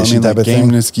good condition? Type of thing.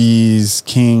 Gameness skis,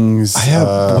 Kings. I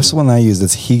have what's the one I use?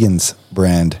 It's Higgins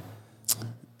brand.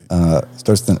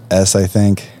 Starts with an S, I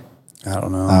think. I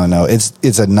don't know.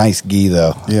 It's a nice gi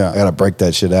though. Yeah, I gotta break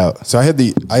that shit out. So I had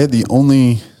the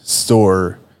only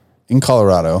store in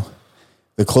Colorado.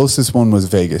 The closest one was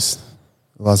Vegas.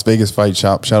 Las Vegas Fight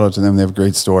Shop. Shout out to them. They have a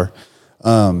great store.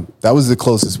 That was the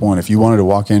closest one. If you wanted to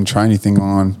walk in, try anything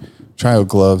on, try out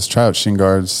gloves, try out shin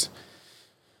guards,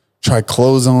 try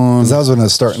clothes on. That was when it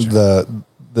was starting, the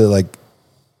like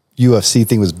UFC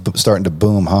thing was starting to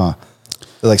boom, huh?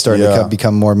 They're starting to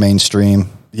become more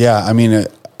mainstream. Yeah. I mean,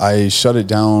 I shut it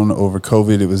down over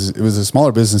COVID. It was a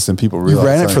smaller business than people realized. You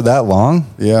ran it for that long?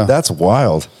 Yeah. That's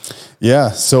wild.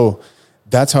 Yeah. So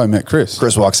that's how I met Chris.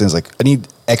 Chris walks in and is like, I need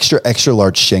extra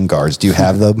large shin guards. Do you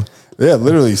have them? Yeah,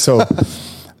 literally. So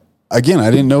again,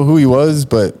 I didn't know who he was,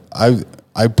 but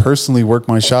I personally worked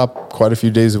my shop quite a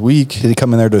few days a week. Did he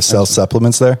come in there to sell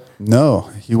supplements there? No,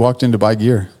 he walked in to buy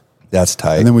gear. That's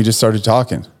tight. And then we just started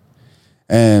talking.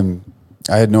 And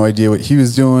I had no idea what he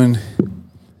was doing,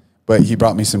 but he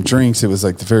brought me some drinks. It was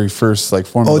like the very first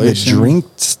formulation. Oh, the drink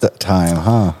time,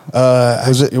 huh?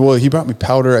 Well, he brought me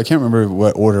powder. I can't remember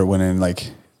what order it went in,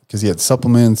 because he had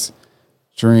supplements,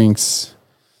 drinks.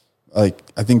 I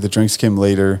think the drinks came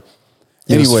later.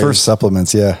 Anyways, first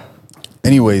supplements, yeah.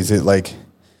 Anyways,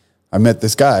 I met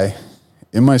this guy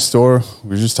in my store. We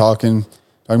were just talking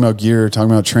about gear,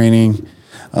 talking about training,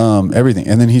 everything.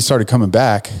 And then he started coming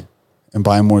back and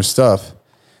buying more stuff.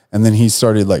 And then he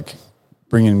started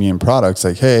bringing me in products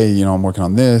hey, I'm working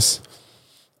on this.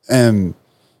 And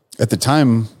at the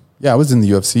time, I was in the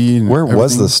UFC. And where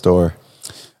was the store?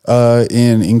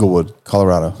 In Inglewood,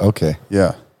 Colorado. Okay.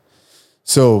 Yeah.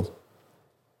 So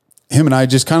him and I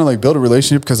just kind of built a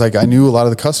relationship because I knew a lot of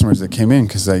the customers that came in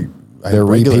because I had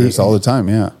regulars all the time.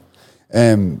 Yeah.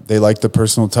 And they liked the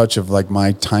personal touch of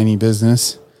my tiny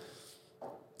business.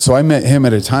 So I met him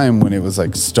at a time when it was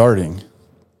starting.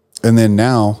 And then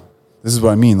now, this is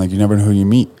what I mean. You never know who you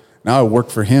meet. Now I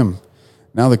work for him.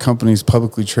 Now the company's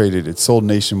publicly traded. It's sold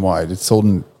nationwide. It's sold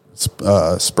in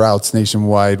Sprouts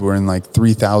nationwide. We're in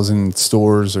 3,000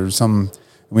 stores or some.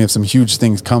 We have some huge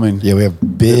things coming. Yeah, we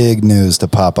have big news to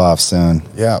pop off soon.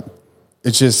 Yeah.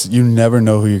 It's just, you never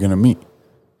know who you're going to meet.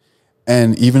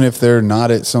 And even if they're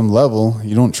not at some level,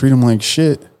 you don't treat them like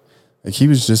shit. He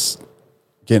was just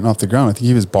getting off the ground. I think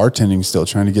he was bartending still,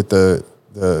 trying to get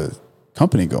the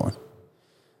company going.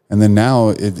 And then now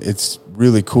it's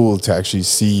really cool to actually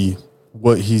see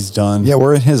what he's done. Yeah,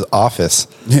 we're in his office.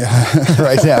 Yeah.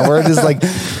 Right now. We're in his like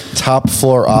top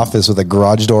floor office with a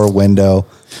garage door window.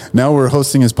 Now we're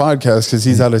hosting his podcast because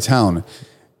he's out of town.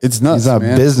 It's nuts. He's on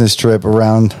a business trip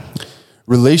around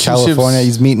relationships. California.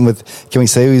 He's meeting with, can we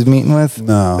say who he's meeting with?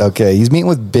 No. Okay. He's meeting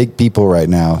with big people right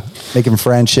now, making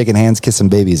friends, shaking hands, kissing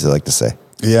babies, I like to say.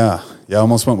 Yeah. Yeah. I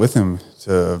almost went with him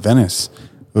to Venice.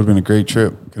 It would have been a great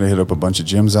trip. Could have hit up a bunch of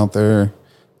gyms out there.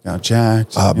 Got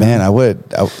jacked. Oh man, I would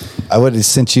have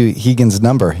sent you Hegan's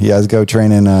number. You guys go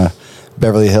train in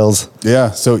Beverly Hills.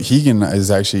 Yeah. So Hegan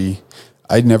is actually,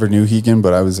 I never knew Hegan,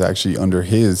 but I was actually under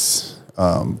his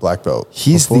black belt.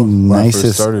 He's the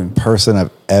nicest person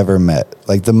I've ever met.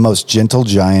 Like the most gentle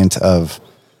giant of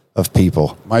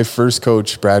people. My first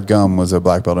coach, Brad Gum, was a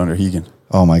black belt under Hegan.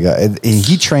 Oh my God. And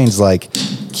he trains like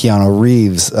Keanu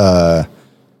Reeves,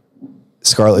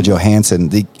 Scarlett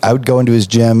Johansson. I would go into his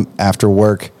gym after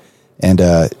work, and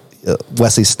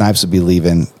Wesley Snipes would be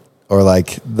leaving, or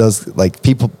like those like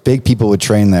big people would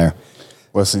train there.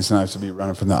 Wesley Snipes would be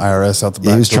running from the IRS out the back.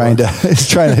 Yeah, he was trying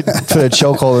to put a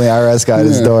chokehold on the IRS guy at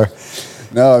his door.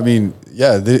 No, I mean,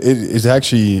 yeah,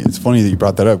 it's funny that you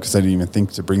brought that up because I didn't even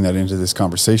think to bring that into this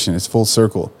conversation. It's full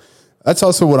circle. That's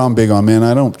also what I'm big on, man.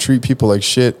 I don't treat people like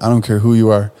shit. I don't care who you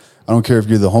are. I don't care if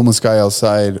you're the homeless guy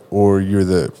outside or you're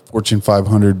the Fortune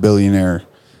 500 billionaire.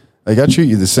 Like, I treat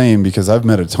you the same because I've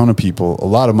met a ton of people. A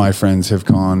lot of my friends have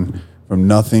gone from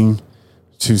nothing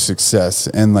to success.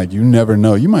 And, like, you never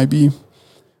know. You might be,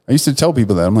 I used to tell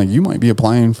people that. I'm like, you might be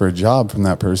applying for a job from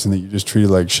that person that you just treated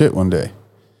like shit one day.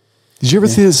 Did you ever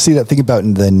see that thing about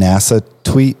the NASA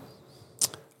tweet?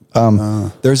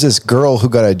 There's this girl who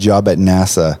got a job at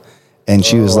NASA. And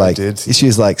she was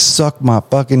like, suck my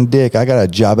fucking dick. I got a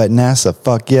job at NASA.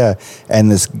 Fuck yeah.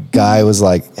 And this guy was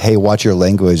like, hey, watch your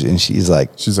language. And she's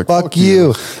like, fuck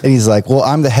you. And he's like, well,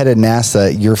 I'm the head of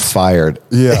NASA. You're fired.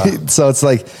 Yeah. So it's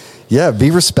like, yeah,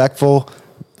 be respectful.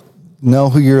 Know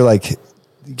who you're like,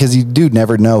 because you do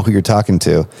never know who you're talking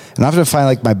to. And I often find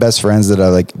like my best friends that I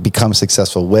like become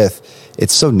successful with,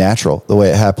 it's so natural the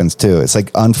way it happens too. It's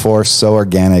like unforced, so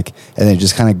organic. And it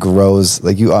just kind of grows.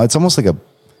 Like it's almost like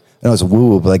I know it's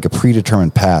woo-woo, but like a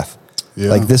predetermined path. Yeah.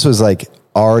 Like this was like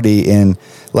already in.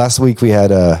 Last week we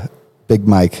had Big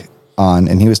Mike on,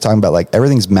 and he was talking about like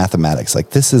everything's mathematics.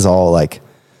 Like this is all like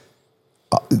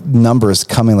numbers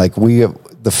coming. Like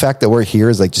the fact that we're here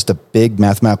is like just a big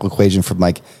mathematical equation from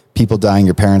like people dying,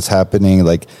 your parents happening.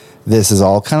 Like this is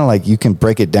all kind of like you can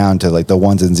break it down to like the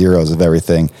ones and zeros of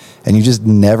everything, and you just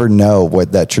never know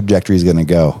what that trajectory is going to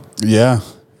go. Yeah,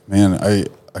 man,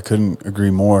 I couldn't agree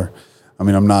more. I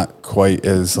mean, I'm not quite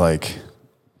as like,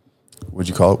 what'd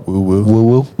you call it? Woo-woo.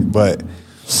 Woo-woo. But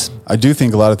I do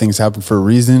think a lot of things happen for a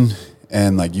reason,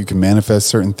 and like you can manifest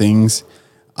certain things.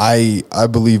 I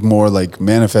believe more like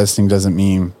manifesting doesn't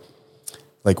mean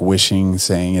like wishing,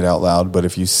 saying it out loud. But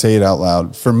if you say it out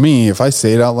loud, for me, if I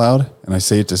say it out loud and I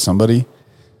say it to somebody,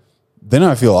 then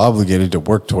I feel obligated to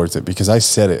work towards it because I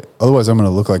said it. Otherwise, I'm going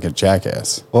to look like a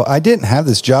jackass. Well, I didn't have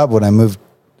this job when I moved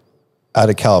out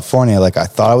of California. Like I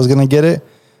thought I was going to get it.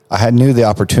 I knew the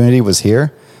opportunity was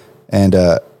here. And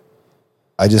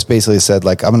I just basically said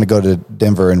like, I'm going to go to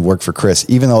Denver and work for Chris,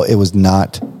 even though it was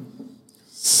not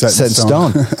set in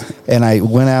stone. And I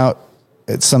went out,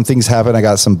 some things happened. I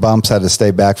got some bumps, had to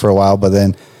stay back for a while, but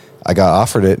then I got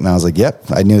offered it and I was like, yep,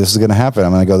 I knew this was going to happen.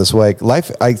 I'm going to go this way.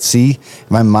 Life I see,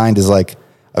 my mind is like,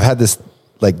 I've had this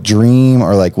like dream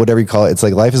or like whatever you call it. It's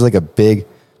like life is like a big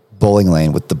bowling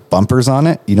lane with the bumpers on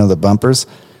it, you know, the bumpers,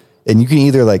 and you can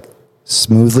either like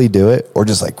smoothly do it or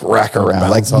just like rack around,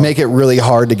 like make it really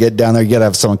hard to get down there. You gotta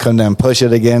have someone come down and push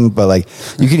it again, but like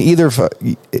you can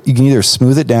either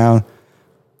smooth it down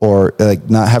or like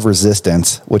not have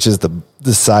resistance, which is the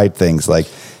side things. Like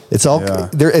it's all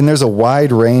there, and there's a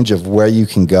wide range of where you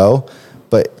can go,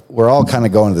 but we're all kind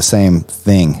of going to the same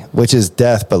thing, which is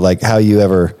death. But like how you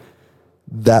ever,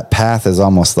 that path is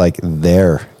almost like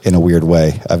there in a weird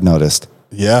way, I've noticed.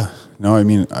 Yeah. No, I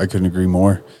mean, I couldn't agree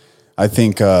more. I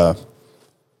think,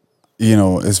 you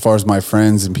know, as far as my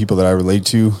friends and people that I relate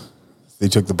to, they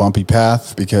took the bumpy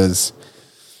path because,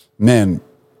 man,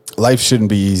 life shouldn't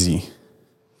be easy.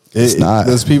 It's not.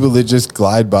 Those people that just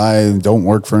glide by and don't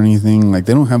work for anything, like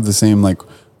they don't have the same like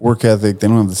work ethic. They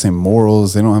don't have the same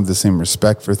morals. They don't have the same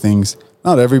respect for things.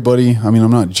 Not everybody. I mean,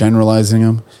 I'm not generalizing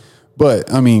them,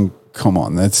 but I mean, come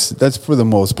on, that's for the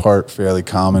most part fairly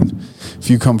common. If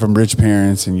you come from rich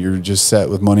parents and you're just set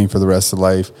with money for the rest of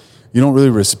life, you don't really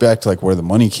respect like where the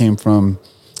money came from.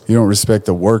 You don't respect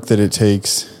the work that it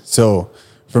takes. So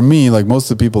for me, like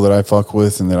most of the people that I fuck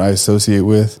with and that I associate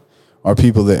with are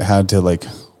people that had to like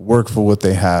work for what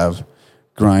they have,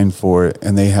 grind for it,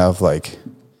 and they have like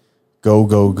go.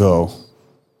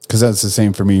 Because that's the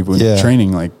same for me when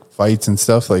training, like fights and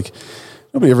stuff. Like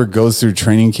nobody ever goes through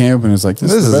training camp and is like,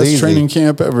 this is the best training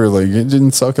camp ever. Like it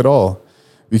didn't suck at all,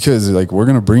 because like we're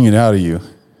gonna bring it out of you.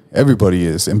 Everybody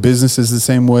is, and business is the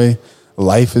same way.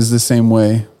 Life is the same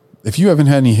way. If you haven't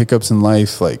had any hiccups in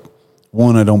life, like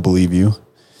one, I don't believe you,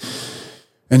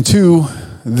 and two,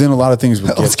 then a lot of things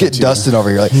would Let's get Dustin over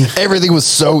here. Like everything was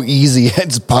so easy.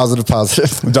 It's positive.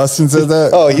 Dustin said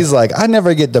that. Oh, he's like, I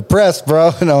never get depressed,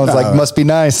 bro. And I was like, must be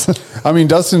nice. I mean,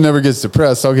 Dustin never gets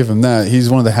depressed. I'll give him that. He's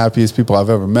one of the happiest people I've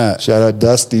ever met. Shout out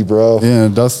Dusty, bro. Yeah,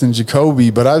 Dustin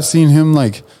Jacoby. But I've seen him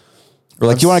like, we're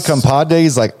like, you want to come pod day?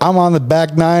 He's like, I'm on the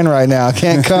back 9 right now. I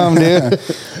can't come, dude.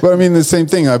 But I mean, the same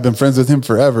thing. I've been friends with him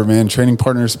forever, man. Training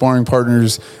partners, sparring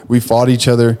partners. We fought each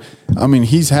other. I mean,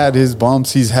 he's had his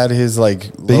bumps. He's had his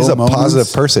like. But he's a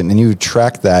positive person, and you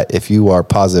track that if you are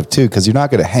positive too, because you're not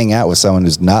going to hang out with someone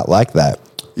who's not like that.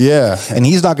 Yeah, and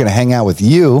he's not going to hang out with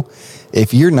you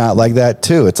if you're not like that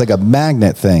too. It's like a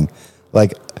magnet thing.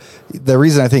 Like the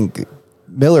reason I think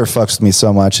Miller fucks with me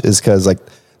so much is because like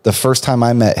the first time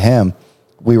I met him,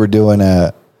 we were doing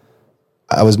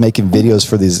I was making videos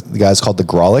for these guys called the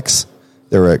Grolics.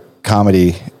 They were a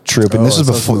comedy troupe, and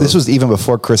this was even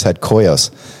before Chris had Koyos.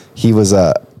 He was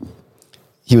a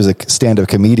stand-up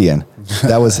comedian.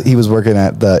 He was working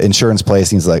at the insurance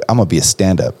place. And he's like, I'm gonna be a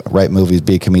stand-up, write movies,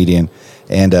 be a comedian.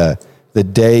 And the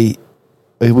day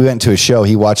we went to a show,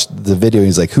 he watched the video. And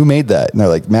he's like, who made that? And they're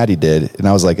like, Maddie did. And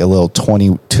I was like a little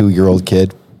 22-year-old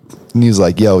kid, and he was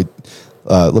like, yo,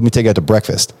 let me take you out to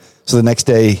breakfast. So the next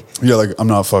day, you're like, I'm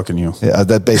not fucking you. Yeah,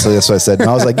 that's what I said. And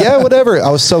I was like, yeah, whatever. I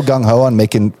was so gung ho on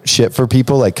making shit for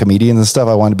people, like comedians and stuff.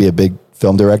 I wanted to be a big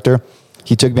film director.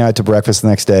 He took me out to breakfast the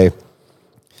next day.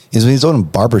 He's owning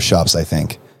barbershops, I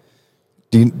think.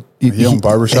 He owned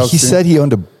barbershops? He said he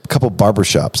owned a couple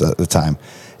barbershops at the time.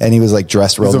 And he was like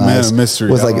dressed real nice. He's a man of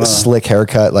mystery. With like a slick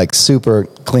haircut, like super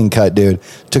clean cut dude.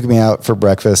 Took me out for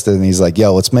breakfast, and he's like,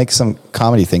 yo, let's make some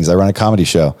comedy things. I run a comedy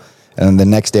show. And then the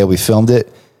next day we filmed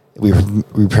it. We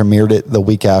premiered it the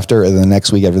week after, and the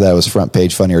next week after that it was front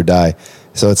page Funny or Die.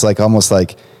 So it's like almost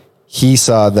like he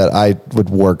saw that I would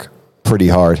work pretty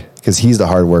hard because he's the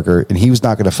hard worker, and he was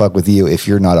not going to fuck with you if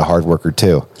you're not a hard worker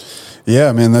too.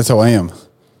 Yeah, man, that's how I am.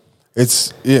 And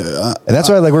that's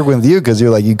why I like working with you, because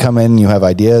you're like, you come in and you have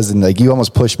ideas, and like you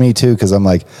almost push me too, because I'm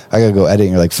like, I gotta go edit. And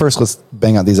you're like, first let's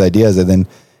bang out these ideas, and then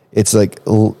it's like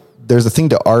there's a thing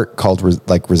to art called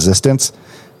resistance.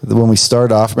 When we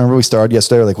started off, remember we started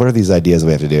yesterday, we're like, what are these ideas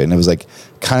we have to do? And it was like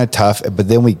kind of tough, but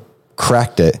then we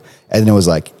cracked it, and it was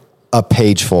like a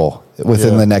page full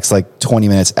within the next like 20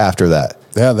 minutes after that.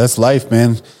 Yeah, that's life,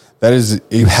 man. That is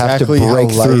exactly you have to break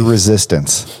through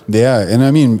resistance. Yeah, and I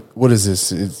mean, what is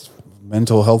this? It's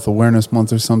Mental Health Awareness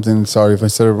Month or something. Sorry if I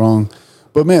said it wrong,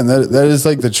 but man, that is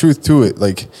like the truth to it.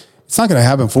 Like, it's not going to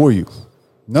happen for you.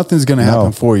 Nothing's going to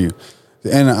happen for you,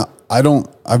 and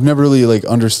I've never really like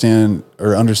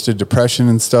understood depression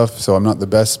and stuff, so I'm not the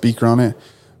best speaker on it.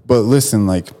 But listen,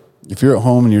 like if you're at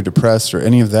home and you're depressed or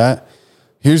any of that,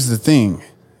 here's the thing.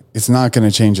 It's not going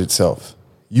to change itself.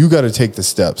 You got to take the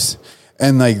steps.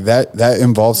 And like that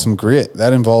involves some grit.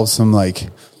 That involves some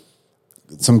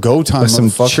some go time. Some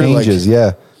changes,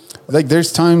 Like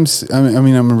there's times, I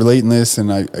mean, I'm relating this,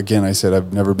 and I said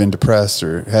I've never been depressed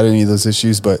or had any of those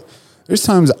issues, but there's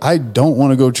times I don't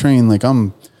want to go train. Like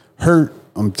I'm hurt,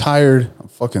 I'm tired, I'm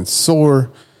fucking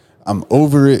sore, I'm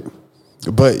over it.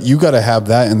 But you got to have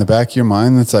that in the back of your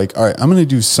mind. That's like, all right, I'm going to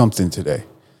do something today.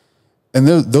 And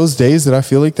those days that I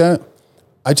feel like that,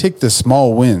 I take the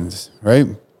small wins, right?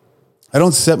 I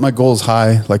don't set my goals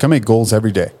high. Like I make goals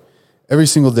every day, every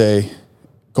single day,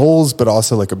 goals, but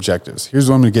also like objectives. Here's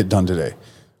what I'm going to get done today.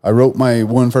 I wrote my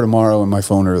one for tomorrow in my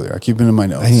phone earlier. I keep it in my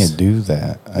notes. I need to do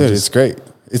that. It's great.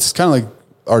 It's kind of like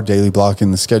our daily block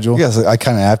in the schedule. Yes, I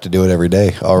kind of have to do it every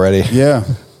day already. Yeah.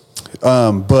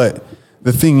 But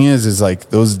the thing is like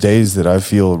those days that I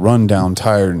feel run down,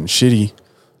 tired and shitty,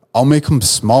 I'll make them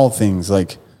small things,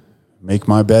 like make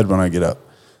my bed when I get up.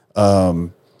 I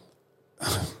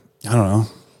don't know,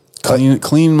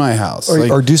 clean my house,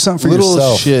 or do something for little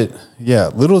yourself. Shit. Yeah.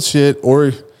 Little shit.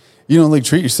 Or, like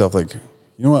treat yourself. Like,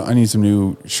 you know what? I need some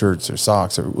new shirts or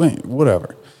socks or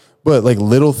whatever. But like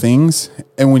little things.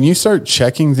 And when you start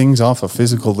checking things off a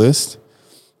physical list,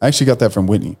 I actually got that from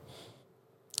Whitney,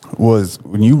 was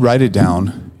when you write it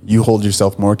down, you hold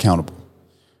yourself more accountable.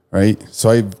 Right.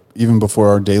 So even before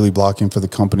our daily blocking for the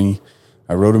company,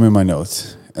 I wrote them in my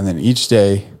notes. And then each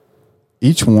day,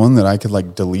 each one that I could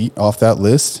like delete off that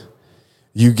list,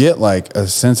 you get like a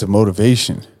sense of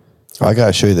motivation. I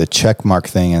gotta show you the check mark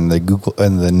thing in the Google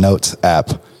and the Notes app.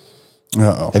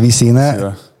 Uh-oh. Have you seen that?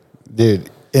 Yeah. Dude,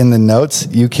 in the Notes,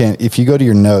 you can, if you go to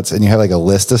your Notes and you have like a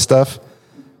list of stuff,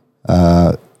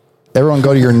 everyone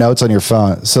go to your Notes on your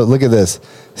phone. So look at this.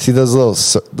 See those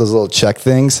little check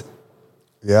things?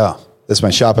 Yeah. That's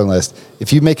my shopping list.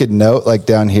 If you make a note like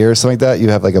down here or something like that, you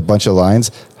have like a bunch of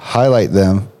lines, highlight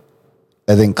them,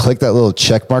 and then click that little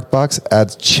check mark box,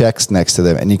 add checks next to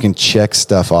them, and you can check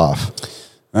stuff off.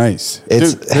 Nice.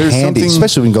 It's handy,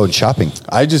 especially when going shopping.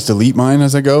 I just delete mine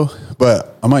as I go,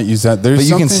 but I might use that. But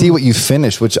you can see what you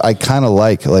finished, which I kind of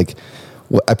like. Like,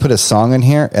 I put a song in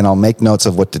here, and I'll make notes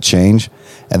of what to change,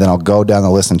 and then I'll go down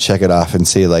the list and check it off and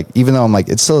see, like, even though I'm like,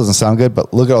 it still doesn't sound good,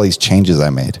 but look at all these changes I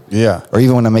made. Yeah. Or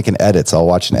even when I'm making edits, I'll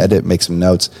watch an edit, make some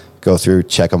notes, go through,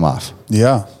 check them off.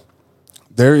 Yeah.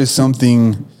 There is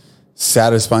something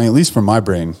satisfying, at least for my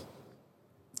brain,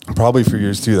 probably for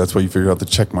yours too. That's why you figured out the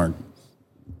check mark.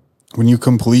 When you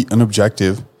complete an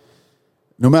objective,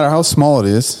 no matter how small it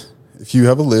is, if you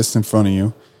have a list in front of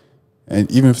you,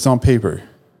 and even if it's on paper,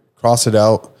 cross it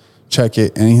out, check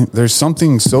it. And there's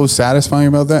something so satisfying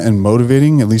about that and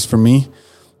motivating, at least for me.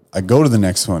 I go to the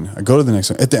next one. At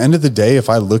the end of the day, if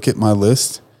I look at my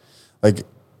list, like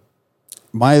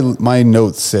my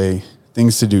notes say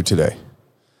things to do today,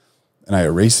 and I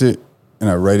erase it and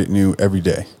I write it new every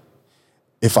day.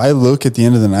 If I look at the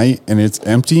end of the night and it's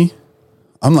empty,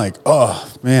 I'm like,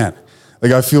 oh man,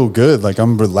 like I feel good. Like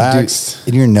I'm relaxed.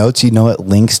 Dude, in your notes, you know, it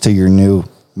links to your new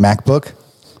MacBook.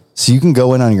 So you can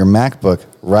go in on your MacBook,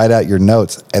 write out your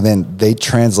notes, and then they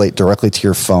translate directly to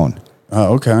your phone.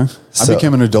 Oh, okay. So, I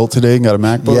became an adult today and got a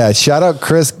MacBook. Yeah, shout out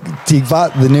Chris. He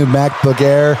bought the new MacBook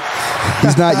Air.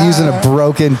 He's not using a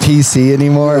broken PC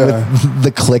anymore with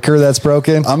the clicker that's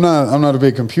broken. I'm not a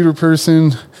big computer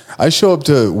person. I show up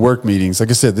to work meetings. Like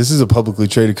I said, this is a publicly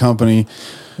traded company.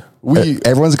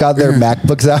 Everyone's got their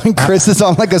MacBooks out, and Chris is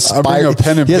on like a spider. A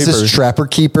pen and he has paper. this Trapper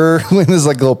Keeper with his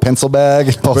like little pencil bag.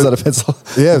 He pulls out a pencil.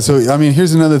 Yeah, so I mean,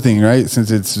 here's another thing, right?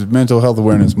 Since it's Mental Health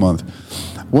Awareness Month,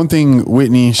 one thing,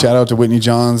 Whitney. Shout out to Whitney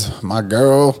Johns, my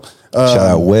girl. Shout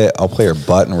out Whit. I'll play her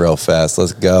button real fast.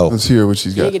 Let's go. Let's hear what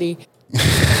she's got. Giggity.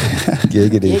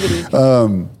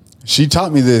 Giggity. She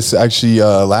taught me this actually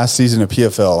last season at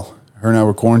PFL. Her and I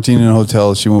were quarantined in a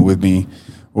hotel. She went with me.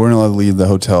 We weren't allowed to leave the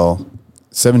hotel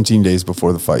 17 days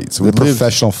before the fight. So the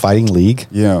Professional Fighting League.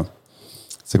 Yeah.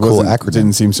 It's a cool acronym.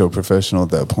 Didn't seem so professional at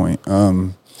that point.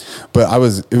 But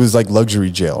it was like luxury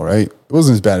jail, right? It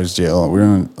wasn't as bad as jail. We were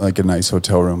in like a nice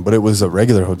hotel room, but it was a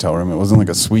regular hotel room. It wasn't like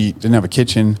a suite. Didn't have a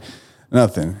kitchen,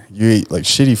 nothing. You ate like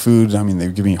shitty food. I mean, they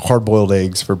would give me hard-boiled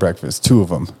eggs for breakfast, 2 of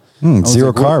them.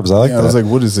 Zero carbs. I like that. I was like,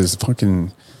 what is this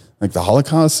fucking, like the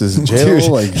Holocaust is jail? Dude,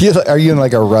 like, are you in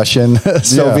like a Russian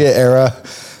Soviet era?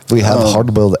 We have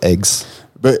hard-boiled eggs.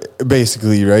 But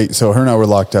basically, right? So her and I were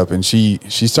locked up, and she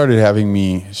started having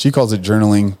me. She calls it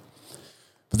journaling,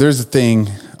 but there's a thing,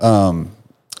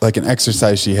 like an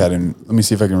exercise she had, and let me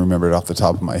see if I can remember it off the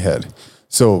top of my head.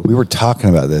 So we were talking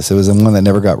about this. It was the one that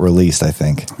never got released, I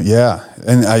think. Yeah,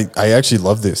 and I actually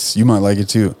love this. You might like it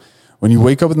too. When you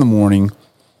wake up in the morning,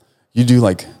 you do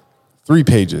like 3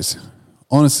 pages.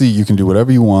 Honestly, you can do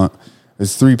whatever you want.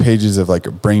 It's 3 pages of like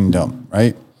a brain dump,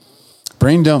 right?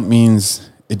 Brain dump means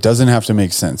it doesn't have to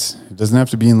make sense. It doesn't have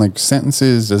to be in like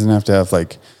sentences. Doesn't have to have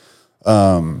like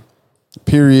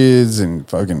periods and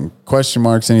fucking question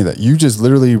marks, any of that. You just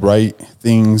literally write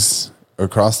things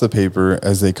across the paper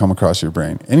as they come across your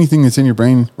brain. Anything that's in your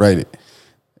brain, write it.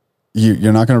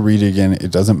 You're not going to read it again.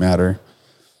 It doesn't matter.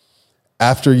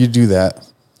 After you do that,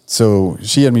 so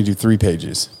she had me do 3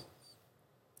 pages.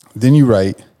 Then you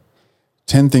write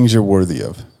 10 things you're worthy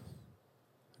of,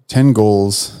 10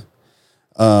 goals.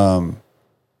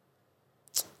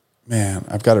 Man,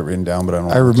 I've got it written down, but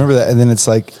I remember that. And then it's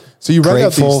like, so you write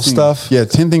out grateful these stuff. Yeah,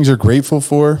 10 things you're grateful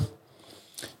for,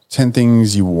 10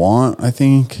 things you want, I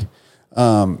think.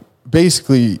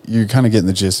 Basically, you're kind of getting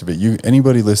the gist of it.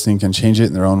 Anybody listening can change it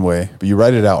in their own way, but you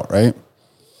write it out, right?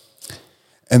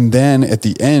 And then at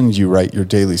the end, you write your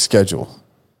daily schedule.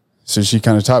 So she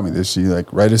kind of taught me this. She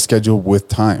like, write a schedule with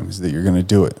times that you're going to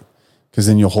do it, because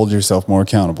then you'll hold yourself more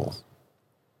accountable.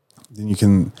 Then you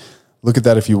can look at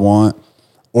that if you want,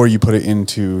 or you put it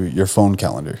into your phone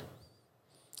calendar.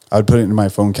 I would put it into my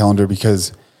phone calendar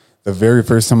because the very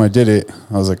first time I did it,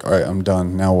 I was like, all right, I'm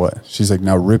done. Now what? She's like,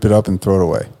 now rip it up and throw it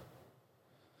away.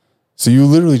 So you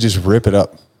literally just rip it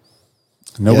up.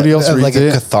 Nobody else reads like it.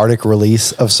 Like a cathartic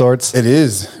release of sorts. It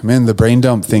is. Man, the brain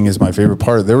dump thing is my favorite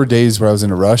part. There were days where I was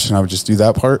in a rush and I would just do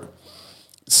that part.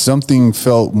 Something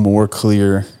felt more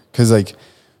clear because, like,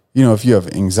 you know, if you have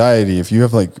anxiety, if you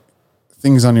have like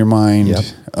things on your mind,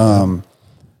 Yep.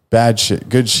 Bad shit,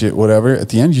 good shit, whatever. At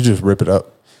the end, you just rip it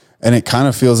up. And it kind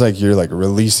of feels like you're like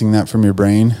releasing that from your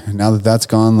brain. And now that that's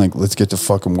gone, like, let's get to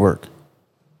fucking work.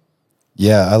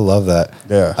 Yeah, I love that.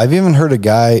 Yeah. I've even heard a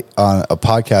guy on a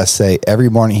podcast say every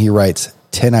morning he writes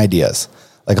 10 ideas.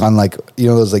 Like on like, you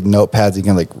know, those like notepads you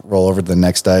can like roll over to the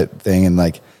next thing. And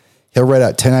like, he'll write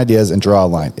out 10 ideas and draw a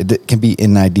line. It can be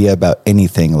an idea about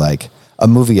anything, like a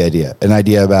movie idea, an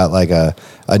idea about like a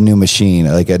new machine,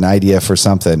 like an idea for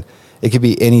something. It could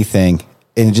be anything,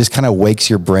 and it just kind of wakes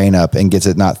your brain up and gets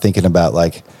it not thinking about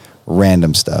like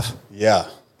random stuff. Yeah,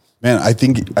 man, I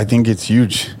think it's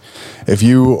huge. If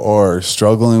you are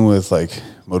struggling with like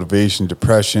motivation,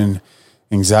 depression,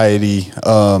 anxiety,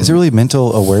 Is it really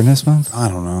Mental Awareness Month? I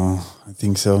don't know. I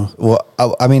think so. Well,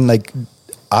 I mean, like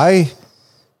I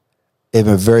am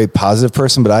a very positive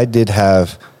person, but I did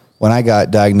have, when I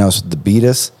got diagnosed with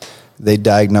diabetes, they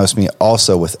diagnosed me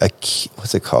also with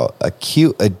what's it called?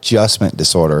 Acute adjustment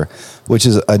disorder, which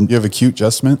is You have acute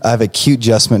adjustment? I have acute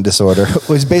adjustment disorder,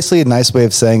 which is basically a nice way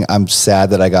of saying I'm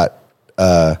sad that I got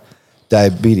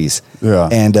diabetes. Yeah.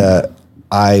 And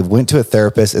I went to a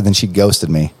therapist, and then she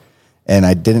ghosted me, and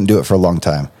I didn't do it for a long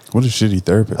time. What a shitty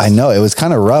therapist. I know, it was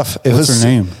kind of rough. What's her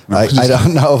name? No, I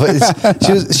don't know.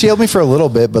 But she helped me for a little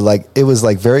bit, but like it was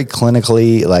like very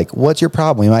clinically like, what's your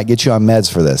problem? We might get you on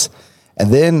meds for this. And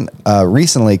then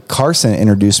recently, Carson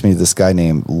introduced me to this guy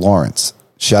named Lawrence.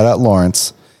 Shout out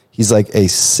Lawrence. He's like a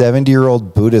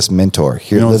 70-year-old Buddhist mentor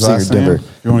here. You know Lives his near last Denver. name?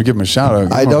 You want to give him a shout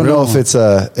out? I don't know if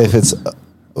it's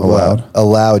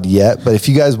allowed yet, but if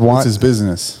you guys want, What's his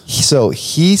business? So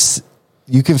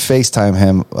you can FaceTime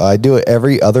him. I do it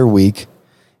every other week,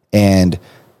 and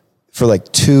for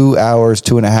like 2 hours,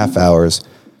 2.5 hours,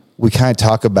 we kind of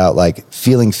talk about like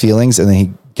feelings, and then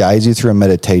he guides you through a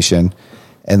meditation,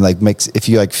 and like if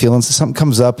you like feeling something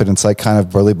comes up and it's like kind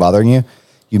of really bothering you,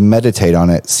 you meditate on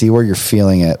it, see where you're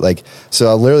feeling it. Like, so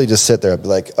I'll literally just sit there, I'll be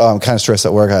like, oh, I'm kind of stressed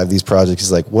at work. I have these projects.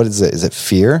 He's like, what is it? Is it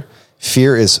fear?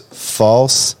 Fear is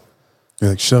false.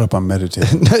 You're like, shut up, I'm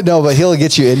meditating. No, but he'll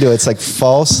get you into it. It's like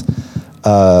false,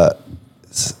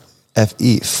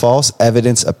 false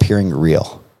evidence appearing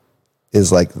real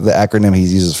is like the acronym he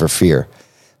uses for fear.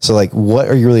 So like, what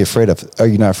are you really afraid of? Are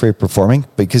you not afraid of performing?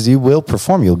 Because you will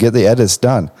perform. You'll get the edits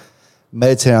done.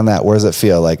 Meditate on that. Where does it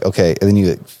feel? Like, okay. And then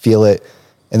you feel it.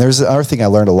 And there's another thing I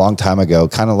learned a long time ago,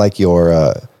 kind of like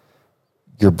your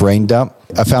brain dump.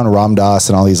 I found Ram Dass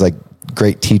and all these like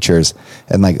great teachers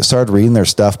and like started reading their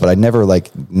stuff, but I never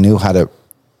like knew how to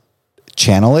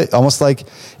channel it. Almost like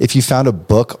if you found a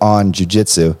book on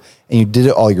jiu-jitsu and you did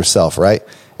it all yourself, right?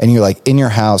 And you're like in your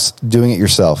house doing it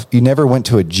yourself. You never went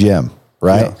to a gym,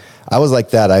 right? Yeah. I was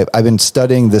like that. I've been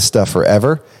studying this stuff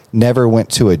forever, never went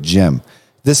to a gym.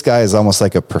 This guy is almost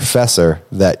like a professor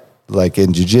that like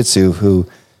in jiu-jitsu who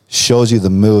shows you the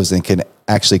moves and can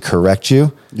actually correct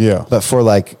you. Yeah. But for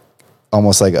like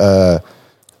almost like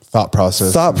thought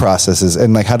processes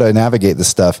and like how to navigate this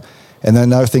stuff. And then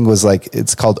another thing was like,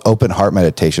 it's called open heart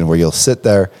meditation, where you'll sit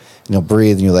there and you'll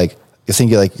breathe and you think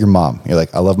you're like your mom. You're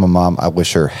like, I love my mom. I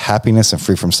wish her happiness and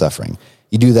free from suffering.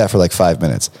 You do that for like 5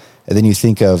 minutes. And then you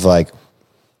think of like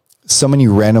someone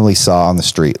you randomly saw on the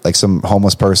street, like some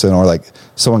homeless person or like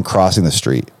someone crossing the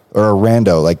street or a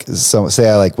rando. Like say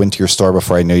I like went to your store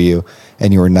before I knew you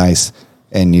and you were nice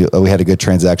and we had a good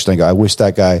transaction. I go, I wish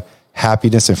that guy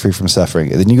happiness and free from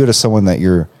suffering. And then you go to someone that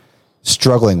you're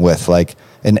struggling with, like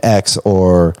an ex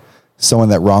or someone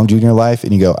that wronged you in your life,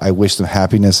 and you go, I wish them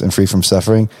happiness and free from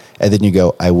suffering. And then you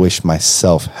go, I wish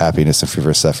myself happiness and free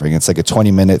from suffering. It's like a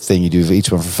 20-minute thing. You do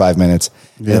each one for 5 minutes.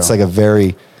 Yeah. And it's like a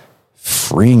very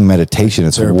freeing meditation.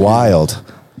 It's wild.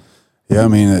 Yeah, I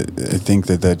mean, I think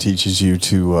that teaches you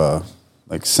to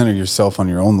like center yourself on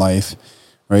your own life,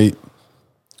 right?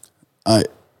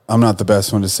 I'm not the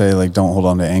best one to say like don't hold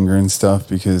on to anger and stuff,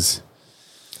 because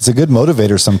it's a good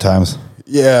motivator sometimes.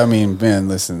 Yeah, I mean, man,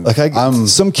 listen. Like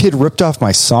some kid ripped off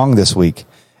my song this week,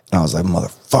 and I was like,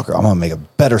 motherfucker, I'm gonna make a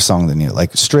better song than you.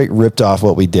 Like straight ripped off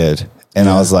what we did, and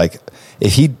I was like,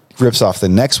 if he rips off the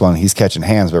next one, he's catching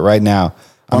hands. But right now,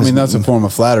 that's a form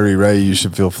of flattery, right? You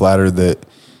should feel flattered that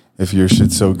if your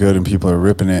shit's so good and people are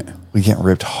ripping it. We get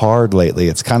ripped hard lately.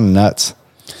 It's kind of nuts.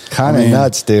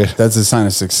 Nuts, dude. That's a sign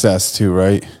of success too,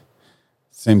 right?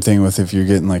 Same thing with if you're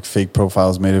getting like fake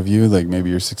profiles made of you, like maybe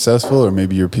you're successful or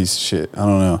maybe you're a piece of shit. I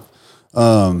don't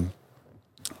know.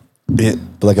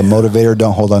 Like a motivator,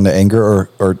 don't hold on to anger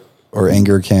or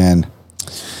anger can.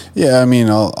 Yeah, I mean,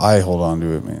 I hold on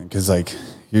to it, man. Cause like,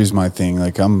 here's my thing.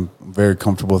 Like I'm very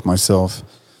comfortable with myself.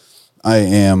 I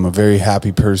am a very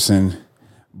happy person,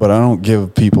 but I don't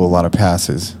give people a lot of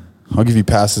passes. I'll give you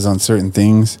passes on certain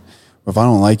things, If I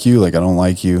don't like you, like I don't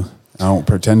like you. I don't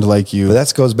pretend to like you. But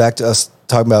that goes back to us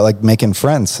talking about like making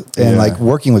friends and like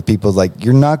working with people. Like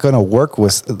you're not going to work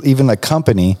with even a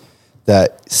company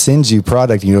that sends you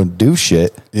product and you don't do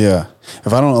shit. Yeah.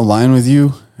 If I don't align with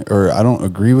you or I don't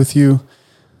agree with you,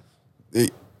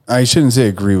 I shouldn't say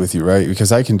agree with you, right?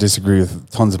 Because I can disagree with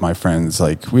tons of my friends.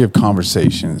 Like we have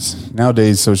conversations.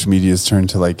 Nowadays, social media has turned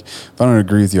to like, if I don't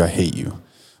agree with you, I hate you.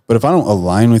 But if I don't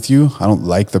align with you, I don't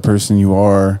like the person you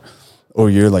are, or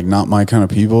you're like not my kind of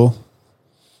people,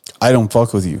 I don't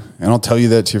fuck with you. And I'll tell you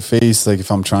that to your face. Like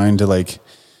if I'm trying to like,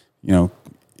 you know,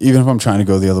 even if I'm trying to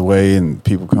go the other way and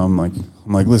people come like,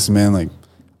 I'm like, listen, man, like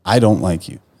I don't like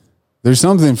you. There's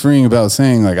something freeing about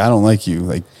saying like, I don't like you.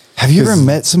 Like, have you ever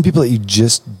met some people that you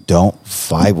just don't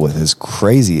vibe with? It's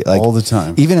crazy. Like all the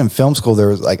time. Even in film school, there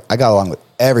was like, I got along with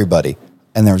everybody.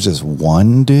 And there was just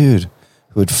one dude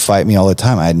who would fight me all the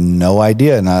time. I had no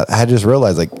idea. And I had to just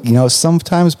realized like, you know,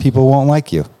 sometimes people won't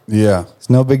like you. Yeah. It's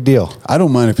no big deal. I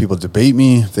don't mind if people debate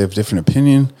me, if they have a different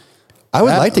opinion. I would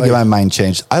like to get my mind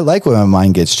changed. I like when my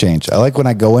mind gets changed. I like when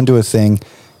I go into a thing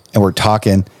and we're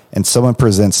talking and someone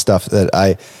presents stuff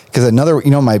that because another,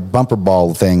 you know, my bumper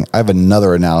ball thing, I have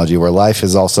another analogy where life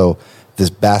is also this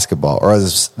basketball or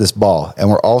this ball. And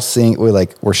we're all seeing,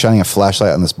 we're shining a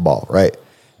flashlight on this ball, right?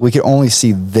 We can only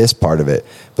see this part of it,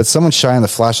 but someone's shining the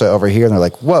flashlight over here and they're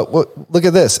like, what, look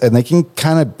at this. And they can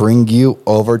kind of bring you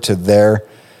over to their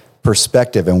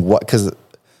perspective and because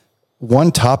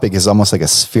one topic is almost like a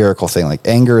spherical thing. Like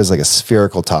anger is like a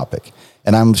spherical topic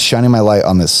and I'm shining my light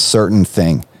on this certain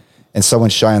thing and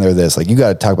someone's shining there this, like, you got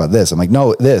to talk about this. I'm like,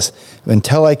 no, this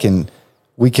until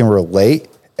we can relate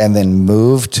and then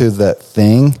move to that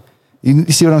thing. You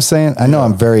see what I'm saying? I know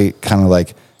I'm very kind of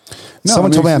like,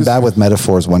 someone told me I'm bad with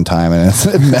metaphors one time and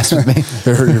it messed with me.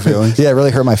 It hurt your feelings? Yeah, it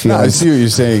really hurt my feelings. No, I see what you're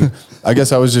saying. I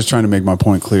guess I was just trying to make my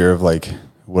point clear of like,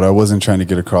 what I wasn't trying to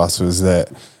get across was that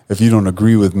if you don't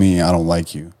agree with me, I don't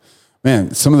like you.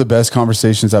 Man, some of the best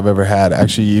conversations I've ever had,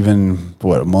 actually even,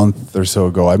 a month or so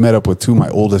ago, I met up with two of my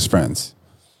oldest friends.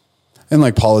 And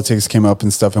like politics came up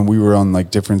and stuff, and we were on like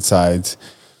different sides.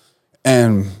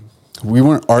 And we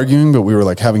weren't arguing, but we were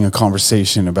like having a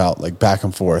conversation about like back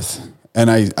and forth.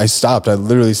 And I stopped. I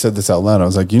literally said this out loud. I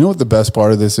was like, you know what the best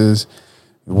part of this is?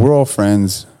 We're all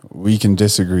friends. We can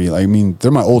disagree. Like, I mean,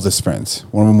 they're my oldest friends.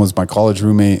 One of them was my college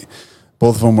roommate.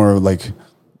 Both of them were like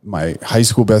my high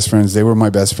school best friends. They were my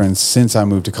best friends since I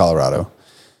moved to Colorado.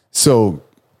 So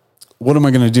what am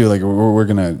I going to do? Like, we're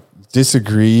going to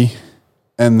disagree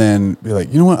and then be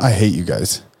like, you know what? I hate you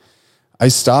guys. I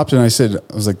stopped and I said,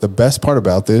 I was like, the best part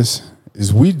about this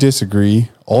is we disagree.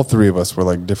 All three of us were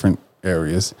like different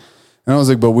areas. And I was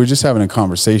like, but we're just having a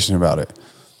conversation about it.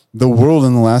 The world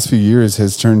in the last few years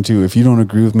has turned to, if you don't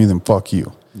agree with me, then fuck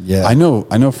you. Yeah. I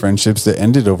know friendships that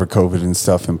ended over COVID and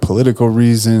stuff and political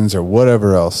reasons or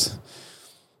whatever else.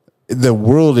 The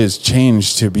world has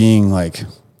changed to being like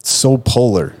so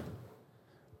polar,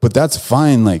 but that's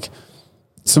fine. Like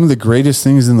some of the greatest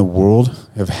things in the world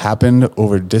have happened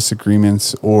over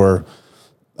disagreements or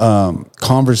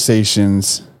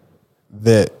conversations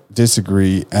that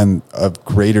disagree, and a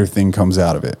greater thing comes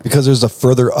out of it. Because there's a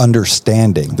further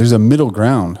understanding. There's a middle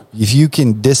ground. If you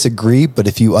can disagree, but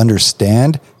if you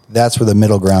understand, that's where the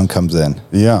middle ground comes in.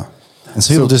 Yeah. And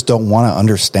so people just don't want to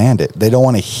understand it. They don't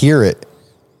want to hear it.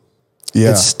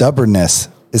 Yeah. It's stubbornness.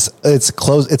 It's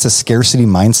close. It's a scarcity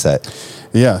mindset.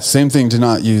 Yeah. Same thing to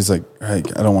not use I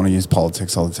don't want to use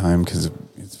politics all the time because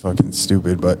it's fucking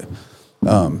stupid, but,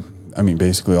 I mean,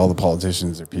 basically all the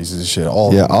politicians are pieces of shit.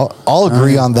 I'll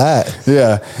agree on that.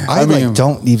 Yeah. I mean,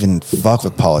 don't even fuck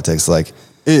with politics. Like,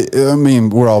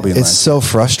 we're all being so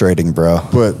frustrating, bro.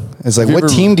 But it's like, what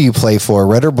team do you play for?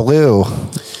 Red or blue?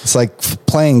 It's like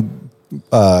playing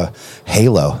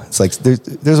Halo. It's like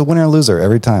there's a winner and loser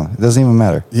every time. It doesn't even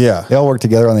matter. Yeah. They all work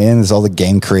together on the end. It's all the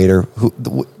game creator.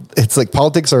 It's like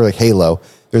politics are like Halo.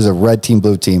 There's a red team,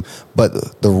 blue team,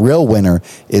 but the real winner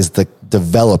is the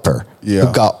developer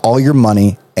who got all your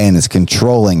money and is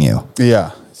controlling you.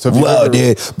 Yeah. So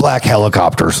dude, black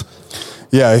helicopters.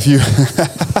 Yeah, if you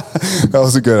that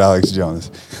was a good Alex Jones.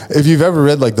 If you've ever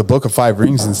read like the Book of Five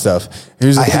Rings and stuff,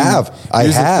 here's the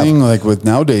thing. Like with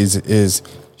nowadays is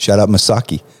shout out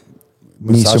Musashi,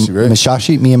 right?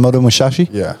 Miyamoto Musashi.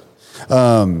 Yeah,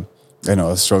 I know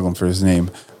I was struggling for his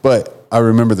name, but I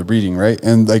remember the reading, right?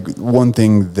 And like one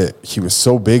thing that he was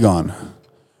so big on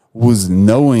was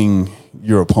knowing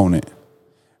your opponent,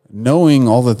 knowing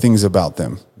all the things about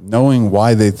them, knowing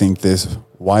why they think this,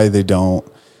 why they don't,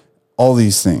 all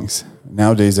these things.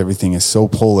 Nowadays, everything is so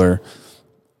polar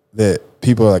that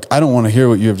people are like, I don't want to hear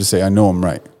what you have to say. I know I'm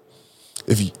right.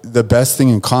 The best thing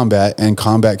in combat, and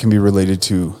combat can be related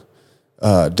to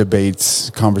debates,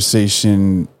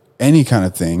 conversation, any kind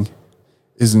of thing,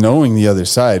 is knowing the other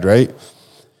side, right?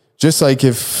 Just like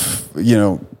if we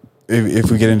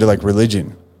get into like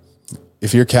religion,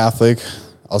 if you're Catholic,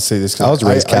 I'll say this. I was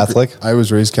raised Catholic. I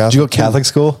was raised Catholic. Did you go Catholic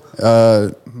school?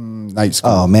 Night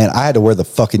school. Oh man, I had to wear the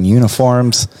fucking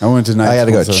uniforms. I went to night I had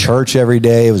to go school, to church every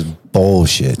day. It was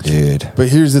bullshit, dude. But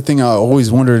here's the thing I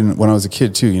always wondered when I was a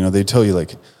kid too. They tell you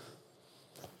like,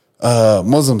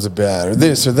 Muslims are bad or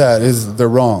this or that, they're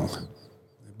wrong.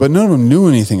 But none of them knew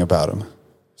anything about them.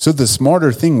 So the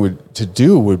smarter thing to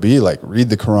do would be like read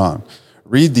the Quran,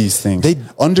 read these things,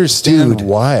 understand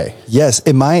why. Yes,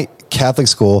 in my Catholic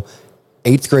school,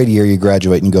 8th grade year you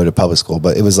graduate and you go to public school,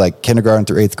 but it was like kindergarten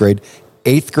through 8th grade.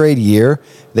 8th grade year,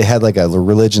 they had like a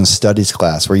religion studies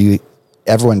class where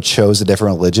everyone chose a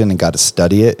different religion and got to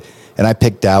study it. And I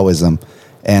picked Taoism,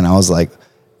 and I was like,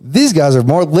 these guys are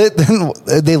more lit than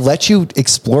they let you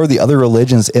explore the other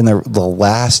religions in the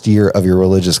last year of your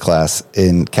religious class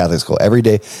in Catholic school. Every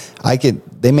day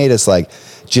they made us like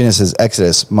Genesis,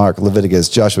 Exodus, Mark, Leviticus,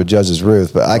 Joshua, Judges,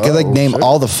 Ruth, but I could name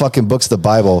all the fucking books of the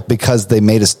Bible because they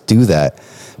made us do that.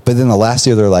 But then the last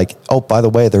year they're like, oh, by the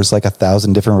way, there's like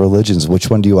 1,000 different religions. Which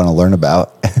one do you want to learn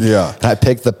about? Yeah. And I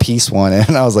picked the peace one,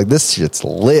 and I was like, this shit's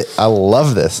lit. I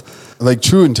love this. Like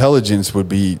true intelligence would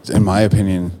be, in my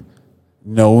opinion,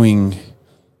 knowing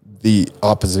the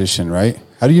opposition, right?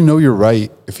 How do you know you're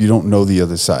right if you don't know the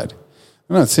other side?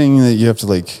 I'm not saying that you have to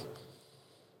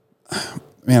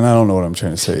man, I don't know what I'm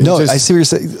trying to say. No, I see what you're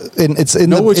saying. And it's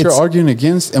what you're arguing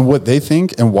against and what they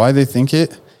think and why they think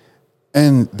it.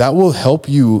 And that will help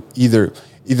you either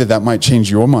that might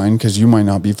change your mind because you might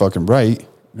not be fucking right,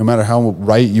 no matter how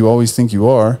right you always think you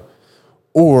are,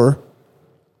 or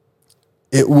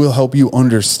it will help you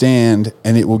understand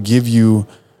and it will give you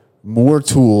more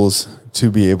tools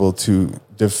to be able to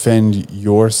defend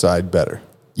your side better.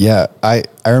 Yeah, I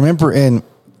remember in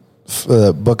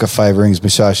the Book of Five Rings,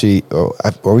 Musashi,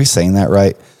 are we saying that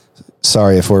right?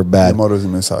 Sorry if we're bad. Miyamoto's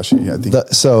and Musashi, yeah, I think.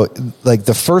 So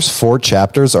the first 4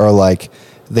 chapters are like,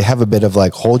 they have a bit of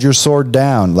like, hold your sword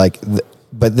down.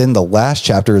 But then the last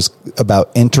chapter is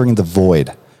about entering the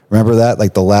void. Remember that?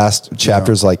 Like the last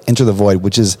chapter is like enter the void,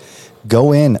 which is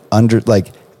go in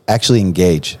actually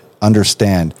engage,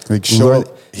 understand.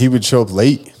 He would show up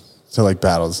late to like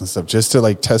battles and stuff just to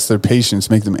like test their patience,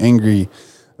 make them angry.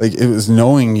 Like it was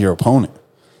knowing your opponent.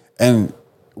 And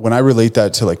when I relate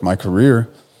that to like my career,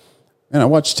 man, I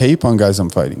watch tape on guys I'm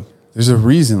fighting. There's a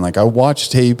reason. Like I watch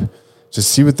tape to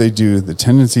see what they do, the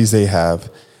tendencies they have.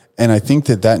 And I think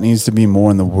that needs to be more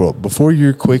in the world. Before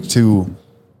you're quick to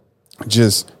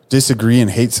just disagree and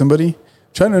hate somebody,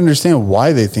 try to understand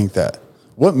why they think that.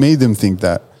 What made them think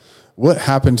that? What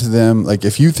happened to them? Like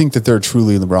if you think that they're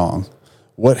truly wrong,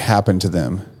 what happened to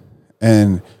them?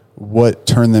 And what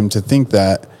turned them to think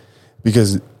that?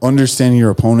 Because understanding your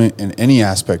opponent in any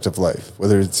aspect of life,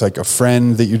 whether it's like a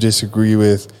friend that you disagree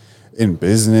with, in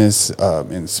business,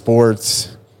 in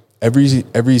sports,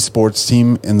 every sports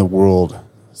team in the world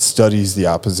studies the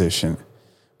opposition.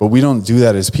 But we don't do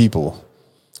that as people.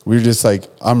 We're just like,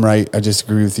 I'm right, I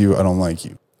disagree with you, I don't like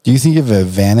you. Do you think you have an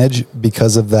advantage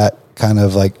because of that kind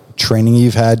of like training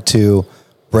you've had to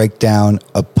break down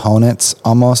opponents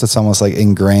almost? It's almost like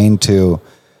ingrained to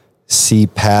see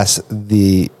past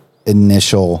the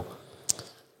initial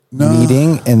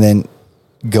meeting and then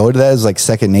go to that as like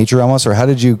second nature almost? Or how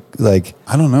did you like,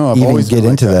 I don't know. I've even always get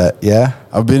into that. Yeah.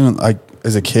 I've been like,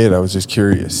 as a kid, I was just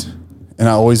curious and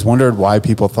I always wondered why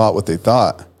people thought what they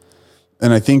thought.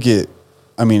 And I think it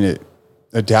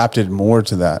adapted more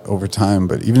to that over time.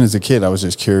 But even as a kid, I was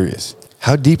just curious.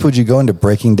 How deep would you go into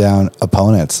breaking down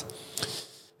opponents?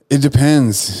 It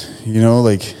depends,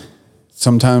 like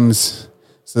sometimes.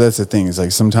 So that's the thing is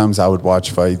like sometimes I would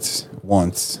watch fights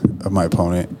once of my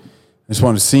opponent. I just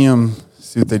want to see them,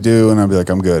 see what they do. And I'd be like,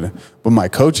 I'm good. But my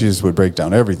coaches would break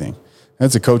down everything.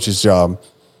 That's a coach's job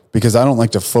because I don't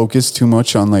like to focus too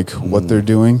much on like what they're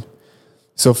doing.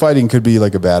 So fighting could be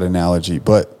like a bad analogy,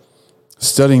 but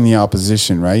studying the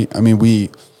opposition, right? I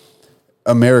mean,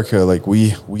 America, like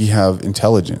we have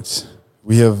intelligence.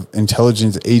 We have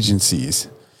intelligence agencies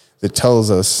that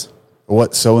tells us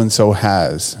what so-and-so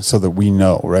has so that we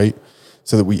know, right?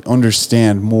 So that we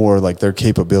understand more like their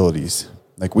capabilities.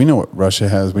 Like we know what Russia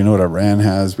has, we know what Iran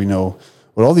has, we know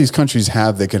what all these countries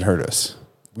have that could hurt us.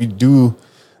 We do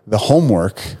the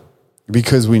homework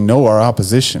because we know our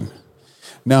opposition.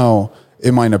 Now,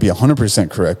 it might not be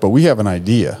 100% correct, but we have an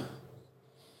idea.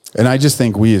 And I just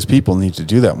think we as people need to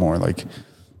do that more. Like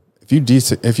if you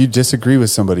disagree with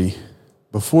somebody,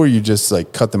 before you just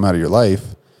like cut them out of your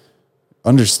life,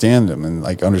 understand them and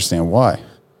like understand why.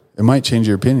 It might change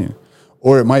your opinion.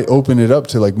 or it might open it up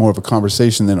to like more of a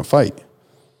conversation than a fight,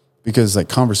 because like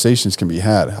conversations can be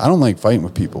had. I don't like fighting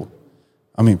with people.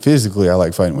 I mean, physically, I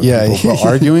like fighting with people, but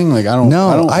arguing, like I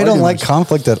don't like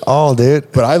conflict at all,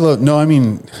 dude. But I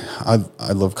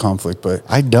love conflict, but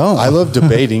I don't. I love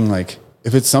debating. Like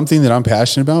if it's something that I'm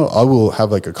passionate about, I will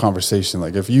have like a conversation.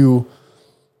 Like if you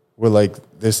were like,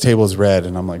 this table is red,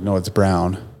 and I'm like, no, it's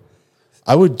brown,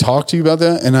 I would talk to you about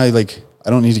that. And I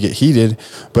don't need to get heated,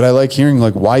 but I like hearing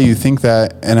like why you think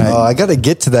that. And I got to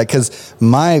get to that because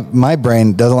my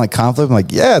brain doesn't like conflict. I'm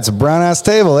like, yeah, it's a brown ass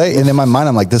table, eh? And in my mind,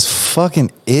 I'm like, this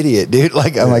fucking idiot, dude.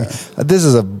 Like, I'm like, this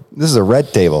is a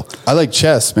red table. I like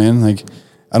chess, man. Like,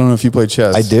 I don't know if you play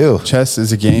chess. I do. Chess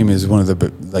is one of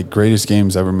the like greatest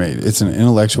games ever made. It's an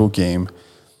intellectual game.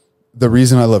 The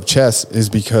reason I love chess is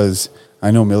because I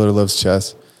know Miller loves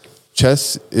chess.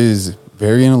 Chess is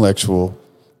very intellectual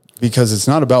because it's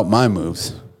not about my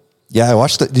moves. Yeah, I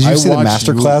watched it. Did you see the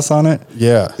master class on it?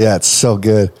 Yeah. Yeah, it's so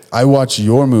good. I watch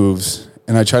your moves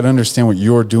and I try to understand what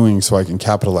you're doing so I can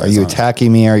capitalize on it. Are you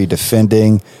attacking me? Are you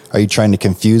defending? Are you trying to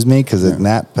confuse me? Because in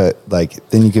that, but like,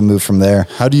 then you can move from there.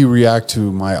 How do you react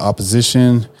to my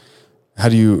opposition? How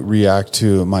do you react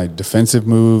to my defensive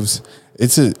moves?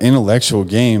 It's an intellectual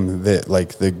game that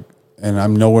and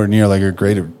I'm nowhere near like a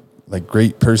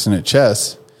great person at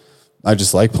chess. I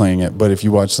just like playing it. But if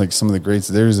you watch like some of the greats,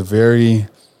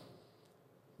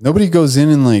 nobody goes in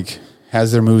and like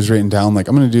has their moves written down. Like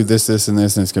I'm going to do this, this, and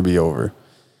this, and it's going to be over.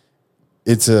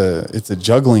 It's a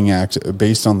juggling act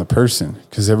based on the person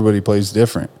because everybody plays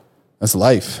different. That's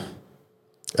life.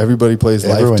 Everybody plays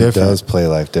life different. Everyone does play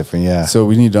life different. Yeah. So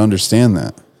we need to understand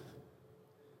that.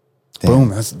 Damn. Boom.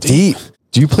 That's deep.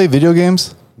 Do you play video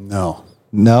games? No.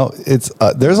 It's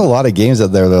there's a lot of games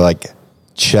out there that are like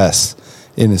chess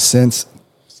in a sense.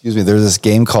 Excuse me. There's this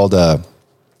game called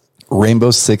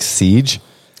Rainbow Six Siege.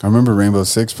 I remember Rainbow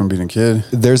Six from being a kid.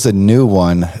 There's a new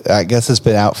one. I guess it's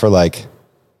been out for like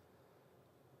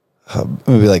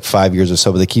maybe like 5 years or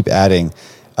so, but they keep adding.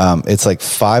 It's like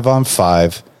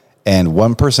 5-on-5, and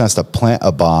one person has to plant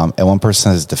a bomb, and one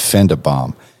person has to defend a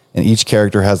bomb, and each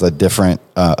character has a different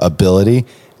ability.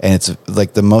 And it's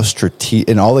like the most strategic,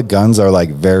 and all the guns are like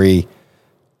very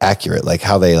accurate, like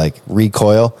how they like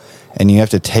recoil. And you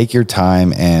have to take your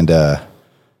time and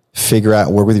figure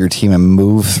out, work with your team and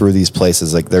move through these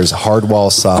places. Like there's hard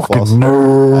walls, soft walls. Dude,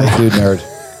 nerd.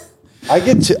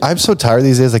 I'm so tired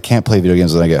these days. I can't play video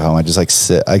games when I get home. I just like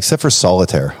sit, except for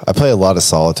solitaire. I play a lot of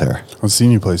solitaire. I've seen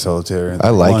you play solitaire. I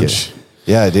like it.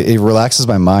 Yeah, it relaxes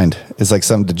my mind. It's like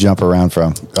something to jump around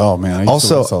from. Oh man! I used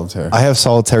to play solitaire. I have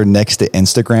solitaire next to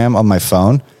Instagram on my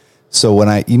phone. So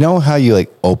when you know how you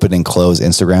like open and close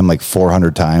Instagram like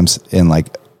 400 times in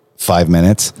like 5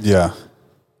 minutes? Yeah.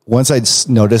 Once I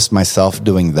noticed myself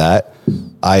doing that,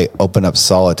 I open up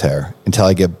solitaire until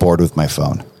I get bored with my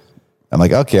phone. I'm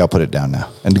like, okay, I'll put it down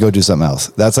now and go do something else.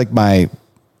 That's like my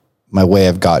way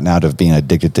I've gotten out of being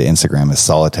addicted to Instagram is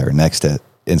solitaire next to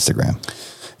Instagram.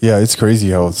 Yeah, it's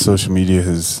crazy how social media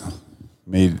has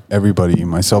made everybody,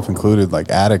 myself included,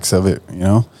 like addicts of it, you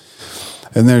know?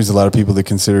 And there's a lot of people that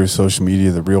consider social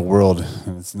media the real world,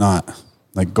 and it's not.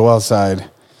 Like, go outside.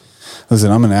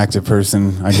 Listen, I'm an active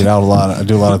person. I get out a lot. I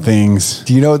do a lot of things.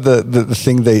 Do you know the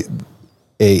thing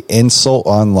a insult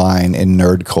online in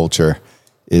nerd culture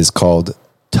is called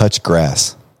touch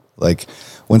grass? Like,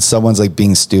 when someone's like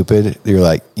being stupid, you're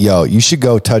like, yo, you should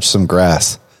go touch some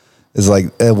grass. Is like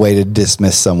a way to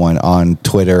dismiss someone on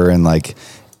Twitter and like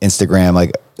Instagram,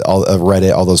 like all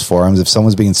Reddit, all those forums. If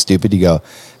someone's being stupid, you go,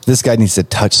 this guy needs to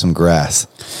touch some grass.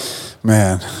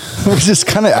 Man, which is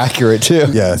kind of accurate too.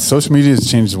 Yeah, social media has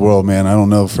changed the world, man. I don't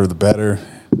know for the better.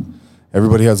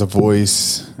 Everybody has a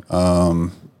voice,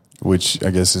 which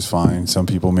I guess is fine. Some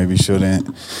people maybe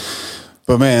shouldn't.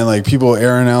 But man, like people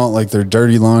airing out like their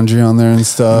dirty laundry on there and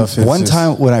stuff. One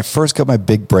time when I first got my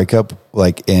big breakup,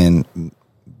 like in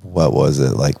what was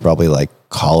it? Like probably like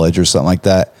college or something like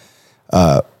that.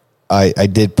 I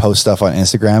did post stuff on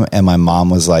Instagram and my mom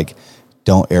was like,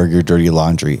 don't air your dirty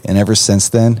laundry. And ever since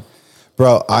then,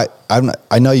 bro, I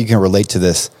know you can relate to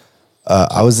this.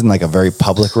 I was in like a very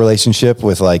public relationship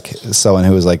with like someone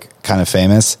who was like kind of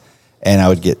famous, and I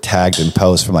would get tagged in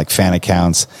posts from like fan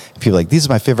accounts. People like, these are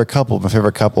my favorite couple.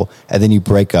 And then you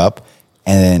break up,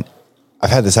 and then I've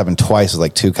had this happen twice with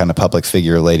like two kind of public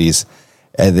figure ladies.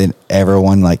 And then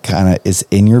everyone like kind of is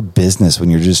in your business when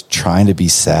you're just trying to be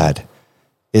sad.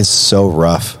 It's so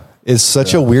rough. It's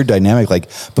such a weird dynamic. Like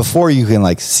before you can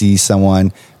like see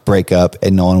someone break up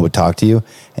and no one would talk to you.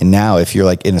 And now if you're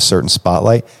like in a certain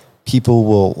spotlight, people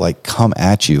will like come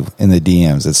at you in the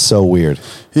DMs. It's so weird.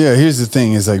 Yeah. Here's the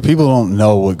thing is like people don't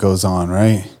know what goes on,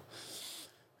 right?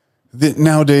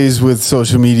 nowadays with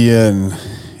social media and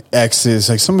exes,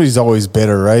 like somebody's always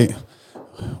better, right?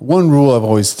 One rule I've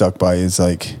always stuck by is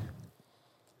like,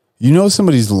 you know,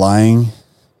 somebody's lying.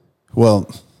 Well,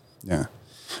 yeah.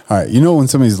 All right. You know, when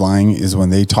somebody's lying is when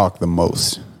they talk the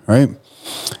most, right?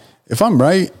 If I'm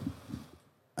right,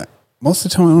 most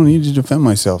of the time I don't need to defend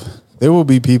myself. There will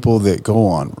be people that go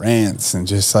on rants and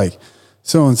just like,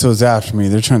 so-and-so's after me.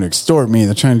 They're trying to extort me.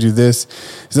 They're trying to do this.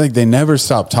 It's like they never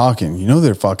stop talking. You know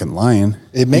they're fucking lying.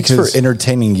 It makes for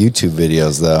entertaining YouTube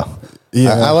videos, though.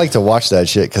 Yeah. I like to watch that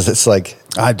shit because it's like...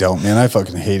 I don't, man. I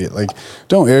fucking hate it. Like,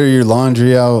 don't air your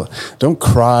laundry out. Don't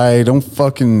cry. Don't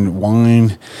fucking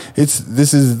whine.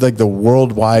 This is like the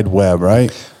World Wide Web,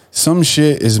 right? Some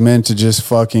shit is meant to just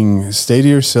fucking stay to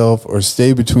yourself or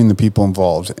stay between the people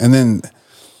involved. And then...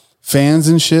 fans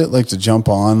and shit like to jump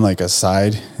on like a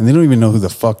side and they don't even know who the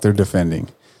fuck they're defending.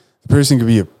 The person could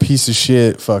be a piece of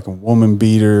shit, fucking woman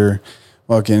beater,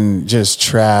 fucking just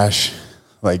trash,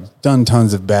 like done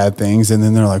tons of bad things. And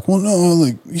then they're like, well, no,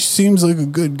 like he seems like a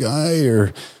good guy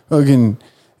or fucking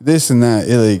this and that.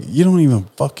 Like, you don't even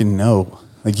fucking know.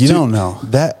 Like, you don't know.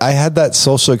 That I had that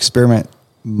social experiment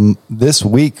this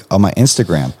week on my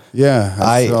Instagram. Yeah.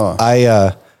 I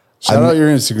saw. Shout out your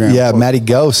Instagram. Yeah, Matty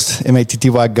Ghost,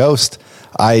 M-A-T-T-Y Ghost.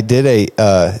 I did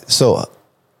so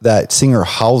that singer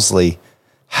Halsey,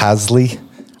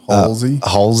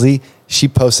 she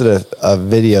posted a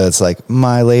video that's like,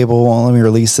 my label won't let me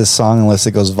release this song unless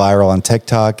it goes viral on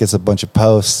TikTok, gets a bunch of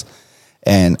posts.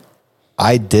 And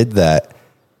I did that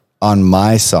on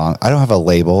my song. I don't have a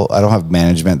label. I don't have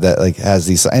management that like has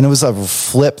these. And it was a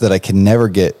flip that I can never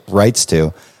get rights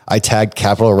to. I tagged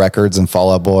Capitol Records and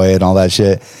Fall Out Boy and all that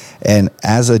shit. And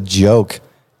as a joke,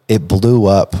 it blew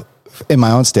up in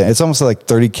my own stand. It's almost like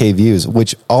 30K views,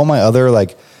 which all my other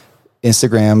like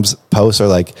Instagram's posts are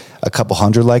like a couple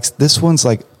hundred likes. This one's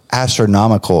like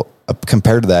astronomical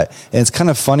compared to that. And it's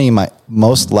kind of funny. My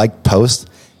most liked post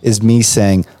is me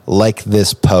saying, like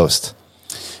this post.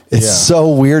 It's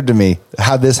so weird to me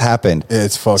how this happened.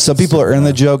 It's fucking some people are in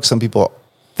the joke. Some people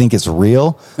think it's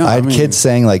real. No, I had kids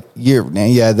saying like,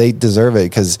 yeah, they deserve it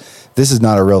because this is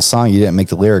not a real song. You didn't make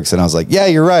the lyrics. And I was like, yeah,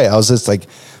 you're right. I was just like,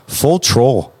 full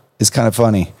troll is kind of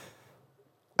funny.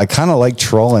 I kind of like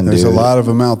trolling. There's a lot of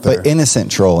them out there. But innocent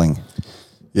trolling.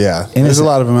 Yeah. There's a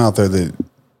lot of them out there that,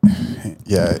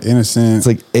 innocent. It's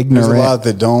like ignorant. There's a lot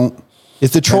that don't.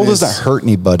 If the troll doesn't hurt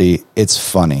anybody, it's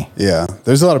funny. Yeah.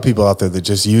 There's a lot of people out there that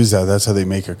just use that. That's how they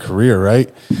make a career,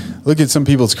 right? Look at some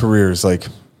people's careers. Like,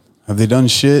 have they done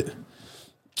shit?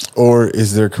 Or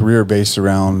is their career based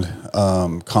around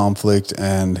conflict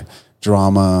and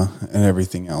drama and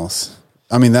everything else?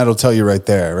 I mean, that'll tell you right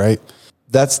there, right?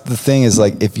 That's the thing is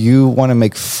like, if you want to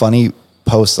make funny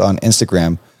posts on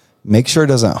Instagram, make sure it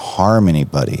doesn't harm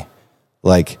anybody.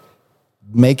 Like,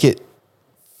 make it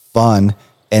fun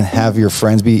and have your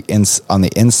friends be on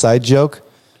the inside joke,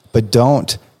 but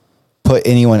don't put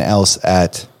anyone else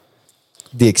at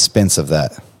the expense of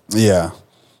that. Yeah.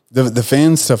 The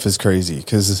fan stuff is crazy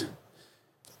because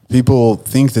people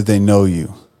think that they know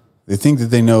you. They think that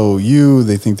they know you.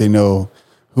 They think they know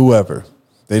whoever.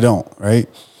 They don't, right?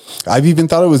 I've even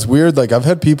thought it was weird. Like, I've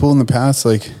had people in the past,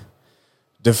 like,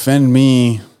 defend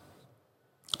me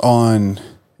on,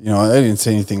 I didn't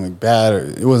say anything like bad, or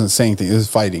it wasn't saying anything. It was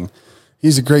fighting.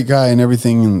 He's a great guy and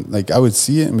everything. And like, I would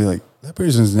see it and be like, that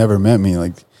person's never met me.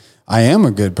 Like, I am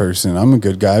a good person. I'm a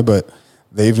good guy, but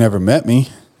they've never met me.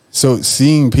 So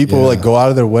seeing people like go out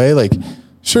of their way, like,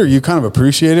 sure, you kind of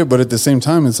appreciate it, but at the same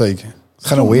time, it's like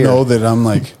kind of weird. Know that I'm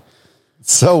like,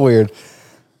 it's so weird.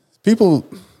 People,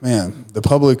 man, the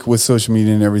public with social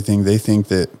media and everything, they think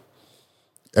that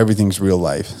everything's real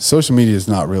life. Social media is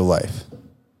not real life.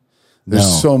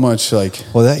 There's so much like.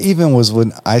 Well, that even was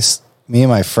when me and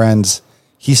my friends,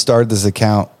 he started this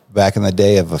account back in the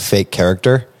day of a fake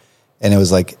character, and it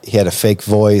was like he had a fake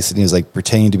voice and he was like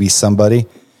pretending to be somebody,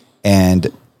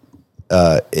 and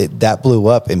that blew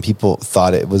up, and people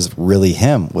thought it was really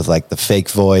him with like the fake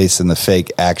voice and the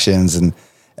fake actions and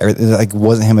everything. Like, it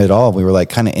wasn't him at all. We were like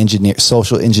kind of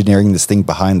social engineering this thing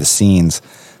behind the scenes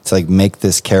to like make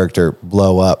this character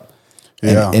blow up.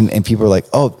 And people were like,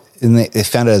 oh, and they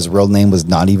found out his real name was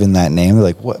not even that name. They're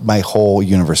like, what? My whole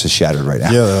universe is shattered right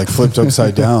now. Yeah, they're like flipped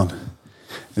upside down.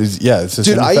 It's just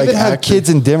dude. I even have kids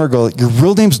in Denver go, your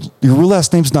real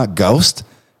last name's not Ghost.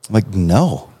 I'm like,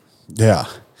 no. Yeah.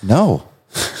 No,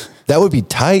 that would be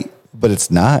tight, but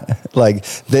it's not. Like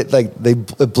that. Like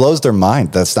it blows their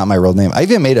mind. That's not my real name. I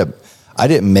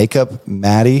didn't make up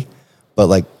Matty, but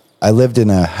like I lived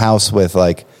in a house with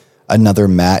like another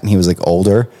Matt, and he was like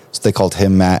older, so they called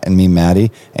him Matt and me Matty,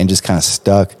 and just kind of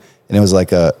stuck. and it was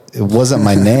like it wasn't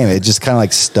my name. It just kind of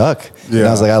like stuck. And I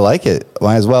was like, I like it.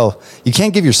 Might as well. You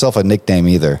can't give yourself a nickname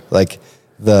either. Like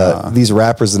these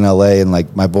rappers in LA and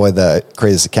like my boy that I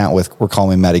created this account with were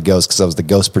calling me Matty Ghost because I was the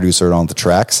ghost producer on the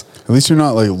tracks. At least you're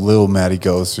not like Lil Matty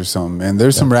Ghost or something, man.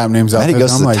 There's some rap names out Matty there.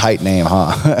 Ghost is a like, tight name,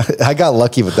 huh? I got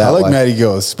lucky with that. I like one. Matty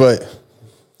Ghost, but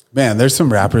man, there's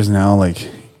some rappers now, like,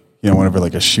 you know, whenever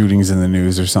like a shooting's in the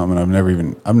news or something, I've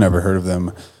never heard of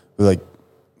them. But like,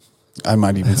 I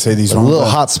might even say these wrong. A little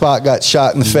hotspot got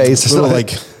shot in the face. Little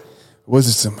like, was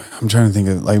it some? I'm trying to think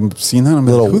of like seeing that. I'm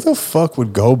like, who the fuck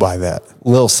would go by that?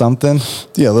 Little something.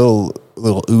 Yeah, little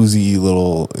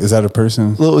Uzi. Is that a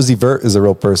person? Lil Uzi Vert is a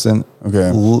real person.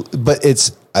 Okay, but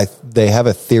they have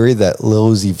a theory that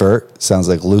Lil Uzi Vert sounds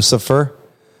like Lucifer.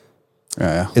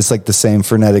 Yeah. It's like the same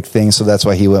phonetic thing, so that's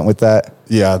why he went with that.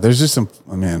 Yeah, there's just some,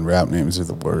 man, rap names are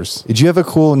the worst. Did you have a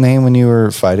cool name when you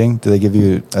were fighting? Did they give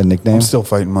you a nickname? I'm still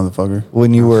fighting, motherfucker.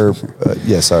 When you were,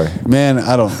 sorry. Man,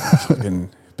 I don't fucking,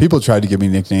 people tried to give me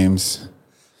nicknames.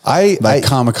 Like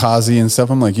kamikaze and stuff.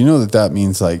 I'm like, you know that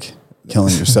means like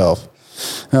killing yourself.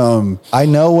 I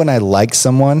know when I like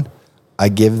someone, I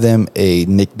give them a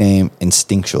nickname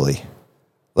instinctually.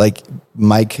 Like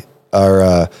Mike,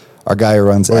 our guy who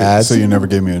runs ads. So you never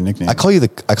gave me a nickname. I call you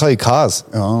Kaz.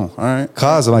 Oh, all right.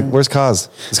 Kaz. I'm like, where's Kaz?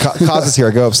 Kaz is here.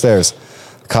 I go upstairs.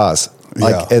 Kaz.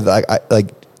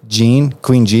 Like Jean,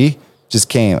 Queen G just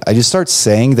came. I just start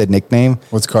saying the nickname.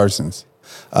 What's Carson's?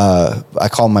 I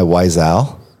call him my Wise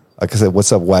Al. Like I said,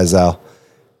 what's up, Wise Al?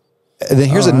 And then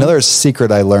here's another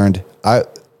secret I learned.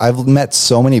 I've met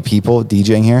so many people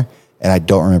DJing here, and I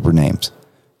don't remember names.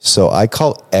 So I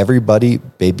call everybody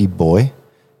baby boy.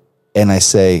 And I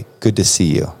say, good to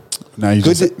see you. Now you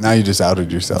just outed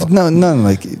yourself. No,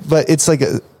 like, but it's like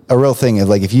a real thing.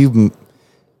 Like if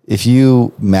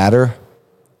you matter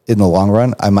in the long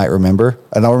run, I might remember,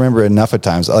 and I'll remember enough of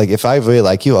times. Like if I really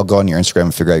like you, I'll go on your Instagram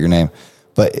and figure out your name.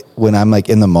 But when I'm like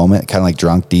in the moment, kind of like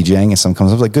drunk DJing, and someone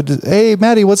comes up like, hey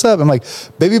Matty, what's up? I'm like,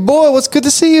 baby boy, what's good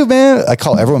to see you, man. I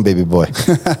call everyone baby boy.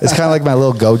 It's kind of like my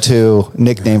little go-to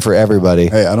nickname for everybody.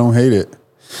 Hey, I don't hate it.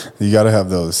 You got to have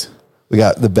those. We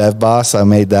got the Bev Boss. I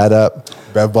made that up.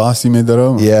 Bev Boss, you made that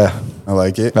up? Yeah. I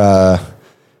like it. Inc.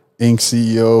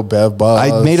 CEO, Bev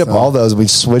Boss. I made up all those. We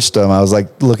switched them. I was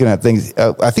like looking at things.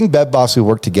 I think Bev Boss we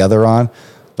worked together on,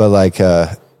 but like,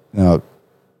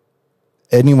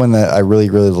 anyone that I really,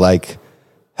 really like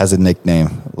has a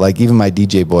nickname. Like even my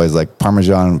DJ boys, like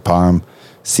Parmesan, Parm,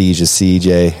 Siege is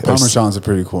CJ. Parmesan's a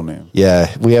pretty cool name.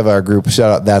 Yeah. We have our group.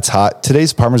 Shout out. That's hot.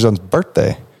 Today's Parmesan's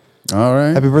birthday. All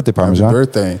right. Happy birthday, Parmesan. Happy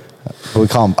birthday. I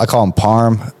call him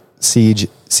Parm. Siege.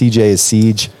 CJ is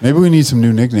Siege. Maybe we need some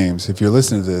new nicknames. If you're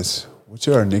listening to this, what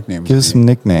should our nicknames Give us some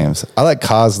nicknames. I like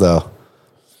Kaz though.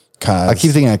 Kaz. I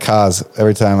keep thinking of Kaz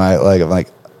every time I'm like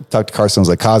talk to Carson. I was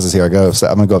like, Kaz is here. I'm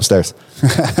gonna go upstairs.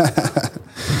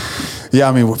 Yeah,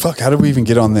 I mean, fuck. How did we even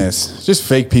get on this? Just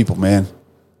fake people, man.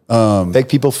 Fake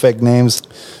people, fake names,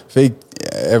 fake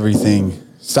everything.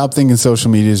 Stop thinking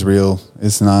social media is real.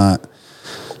 It's not.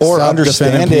 Or Stop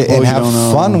understand it and have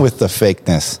fun with the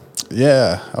fakeness.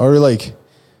 Yeah. Or like,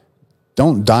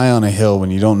 don't die on a hill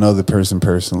when you don't know the person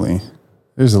personally.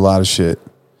 There's a lot of shit.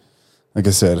 Like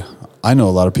I said, I know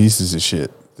a lot of pieces of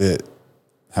shit that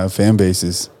have fan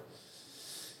bases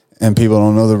and people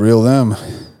don't know the real them.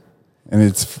 And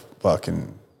it's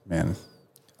fucking, man.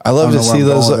 I love to see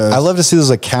those. I love to see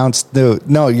those accounts.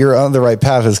 No, you're on the right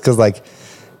path. It's because like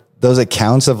those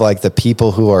accounts of like the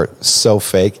people who are so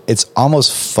fake. It's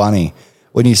almost funny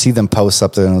when you see them post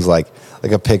something and it's like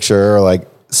a picture or like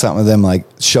something of them like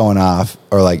showing off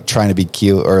or like trying to be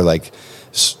cute or like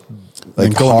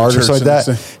hard or something like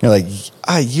that. You're like,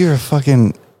 you're a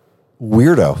fucking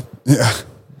weirdo. Yeah.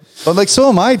 But like, so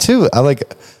am I too. I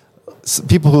like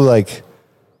people who like,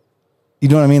 you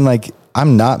know what I mean? Like,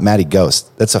 I'm not Matty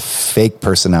Ghost. That's a fake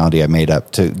personality I made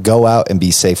up to go out and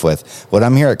be safe with. When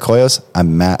I'm here at Koyos,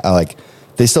 I'm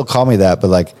they still call me that, but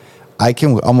like, I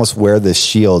can almost wear this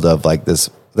shield of like this.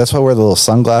 That's why I wear the little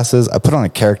sunglasses. I put on a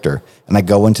character and I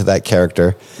go into that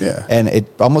character. Yeah. And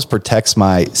it almost protects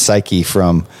my psyche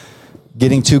from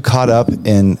getting too caught up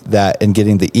in that and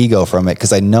getting the ego from it.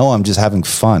 Cause I know I'm just having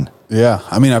fun. Yeah.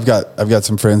 I mean, I've got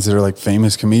some friends that are like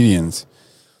famous comedians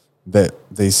that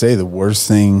they say the worst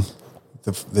thing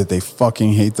that they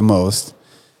fucking hate the most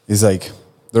is like,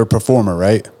 they're a performer,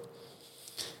 right?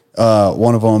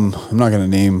 One of them, I'm not going to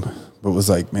name, but was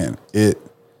like, man,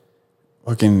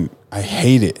 I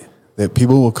hate it that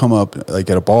people will come up like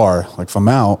at a bar, like if I'm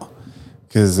out,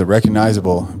 because they're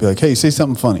recognizable, and be like, hey, say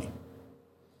something funny.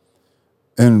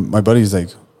 And my buddy's like,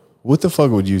 what the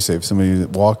fuck would you say if somebody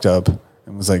walked up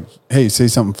and was like, hey, say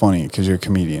something funny because you're a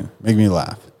comedian, make me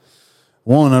laugh?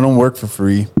 one, I don't work for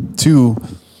free. Two,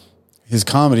 his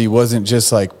comedy wasn't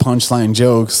just like punchline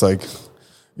jokes, like,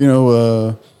 you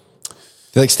know,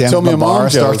 He like stands up tell me in the a mom bar,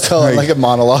 joke. starts telling like a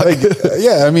monologue.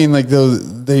 yeah, I mean, like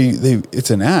they it's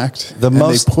an act.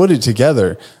 They put it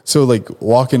together. So like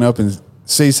walking up and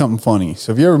say something funny.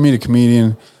 So if you ever meet a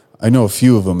comedian, I know a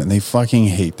few of them, and they fucking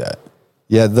hate that.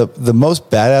 Yeah, the most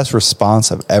badass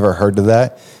response I've ever heard to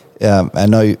that. I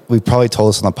know we've probably told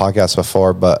this on the podcast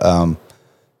before, but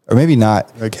or maybe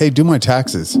not. Like, hey, do my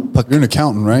taxes. You're an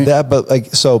accountant, right? That, but like,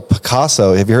 so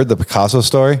Picasso. Have you heard the Picasso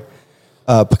story?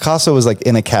 Picasso was like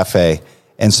in a cafe,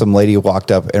 and some lady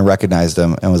walked up and recognized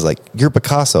him and was like, "You're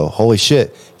Picasso! Holy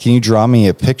shit! Can you draw me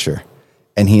a picture?"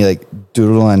 And he like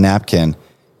doodled on a napkin,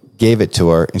 gave it to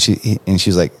her, and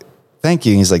she's like, "Thank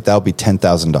you." And he's like, "That'll be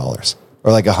 $10,000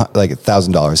 or like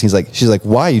 $1,000." She's like,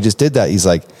 "Why? You just did that." He's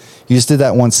like, "You just did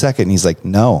that 1 second." And he's like,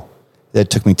 "No, that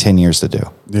took me 10 years to do."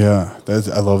 Yeah,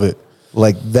 I love it.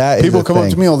 Like that. People come up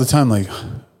to me all the time, like,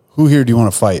 "Who here do you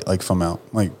want to fight?" Like, if I'm out,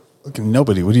 I'm like, look,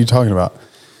 nobody. What are you talking about?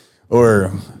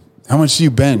 Or how much do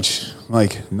you bench?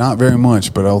 Like, not very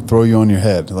much, but I'll throw you on your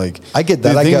head. Like, I get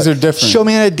that. Things are different. Show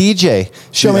me how to DJ.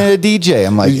 Show me how to DJ.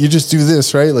 I'm like, you just do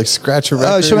this, right? Like, scratch a record.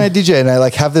 Oh, show me how to DJ. And I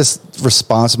like have this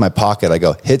response in my pocket. I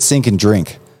go, hit, sync, and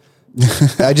drink.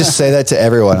 I just say that to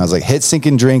everyone. I was like, hit, sync,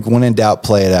 and drink. When in doubt,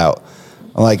 play it out.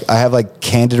 I'm like, I have like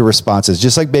candid responses,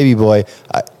 just like Baby Boy.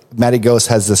 Matty Ghost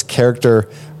has this character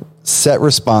set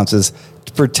responses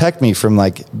to protect me from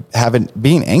like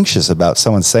being anxious about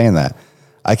someone saying that.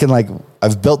 I can like,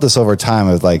 I've built this over time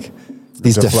with like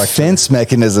these defense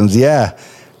mechanisms. Yeah.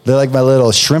 They're like my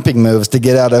little shrimping moves to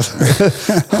get out of.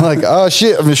 I'm like, oh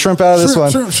shit, I'm gonna shrimp out of this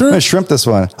one. I'm gonna shrimp this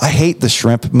one. I hate the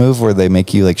shrimp move where they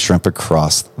make you like shrimp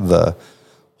across the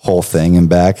whole thing and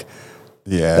back.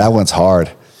 Yeah. That one's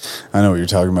hard. I know what you're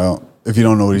talking about. If you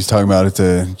don't know what he's talking about, it's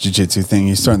a jiu-jitsu thing.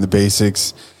 He's starting the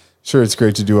basics. Sure, it's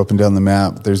great to do up and down the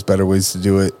map. There's better ways to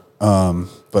do it.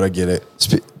 But I get it.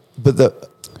 But the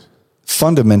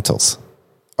fundamentals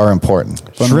are important.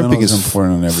 Shrimping is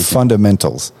important on everything.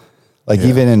 Fundamentals. Like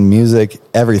even in music,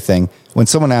 everything. When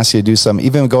someone asks you to do something,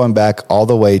 even going back all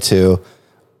the way to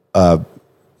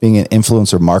being an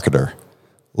influencer marketer,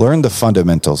 learn the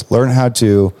fundamentals. Learn how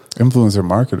to influencer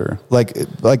marketer. Like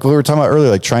we were talking about earlier,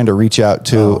 like trying to reach out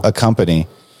to a company.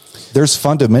 There's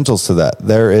fundamentals to that.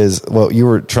 There is what you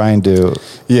were trying to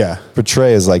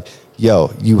portray is like,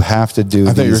 yo, you have to do.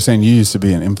 I thought you were saying you used to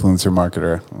be an influencer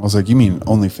marketer. I was like, you mean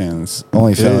OnlyFans?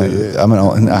 OnlyFans. Yeah. I'm an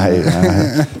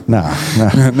no.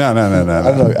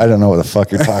 I don't know what the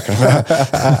fuck you're talking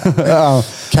about.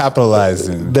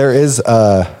 Capitalizing. There is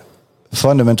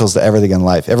fundamentals to everything in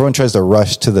life. Everyone tries to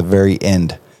rush to the very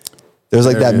end. There's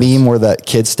like that meme where that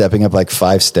kid's stepping up like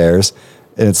 5 stairs,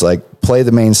 and it's like play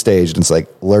the main stage, and it's like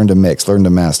learn to mix, learn to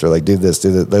master, like do this,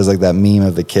 do that. There's like that meme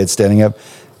of the kid standing up.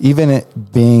 Even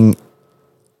it being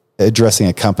addressing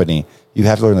a company, you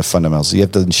have to learn the fundamentals. You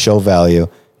have to show value.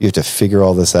 You have to figure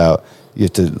all this out. You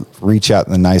have to reach out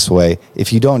in a nice way.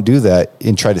 If you don't do that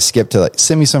and try to skip to like,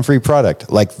 send me some free product,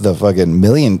 like the fucking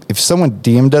million, if someone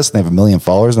DM'd us and they have 1 million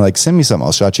followers and like, send me something,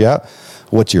 I'll shout you out.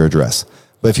 What's your address?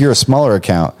 But if you're a smaller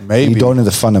account, maybe you don't know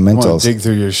the fundamentals. Dig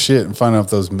through your shit and find out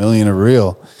if those 1 million are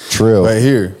real. True. Right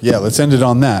here. Yeah. Let's end it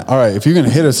on that. All right. If you're going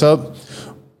to hit us up,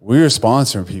 we're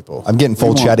sponsoring people. I'm getting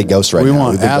full Chatty Ghost right now. We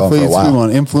want athletes. We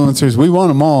want influencers. We want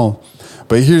them all.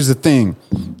 But here's the thing.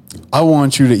 I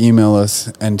want you to email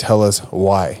us and tell us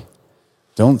why.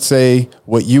 Don't say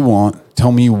what you want.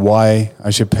 Tell me why I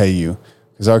should pay you.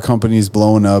 Because our company is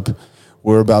blowing up.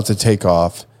 We're about to take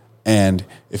off. And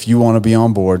if you want to be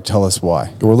on board, tell us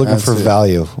why. We're looking for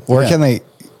value. Where can they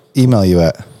email you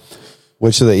at?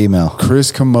 Which of the email?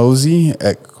 Chris Camozzi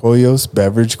at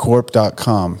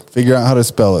koyosbeveragecorp.com. Figure out how to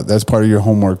spell it. That's part of your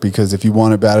homework, because if you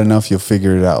want it bad enough, you'll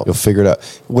figure it out. You'll figure it out.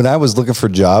 When I was looking for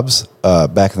jobs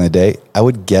back in the day, I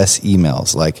would guess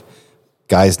emails like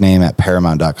guy's name at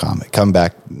paramount.com. Come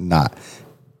back, not.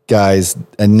 Guy's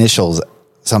initials,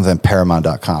 something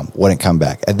paramount.com. Wouldn't come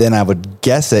back. And then I would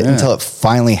guess it until it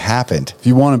finally happened. If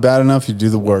you want it bad enough, you do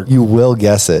the work. You will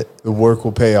guess it. The work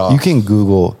will pay off. You can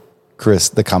Google Chris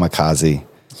the Kamikaze,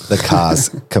 the Cos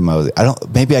Camozzi.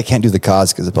 Maybe I can't do the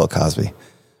Cos because of Bill Cosby.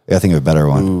 I think of a better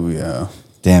one. Ooh, yeah.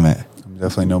 Damn it. I'm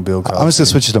definitely no Bill Cosby. I'm just going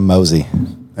to switch it to Mosey.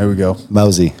 There we go.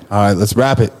 Mosey. All right, let's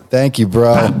wrap it. Thank you,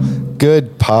 bro.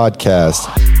 Good podcast.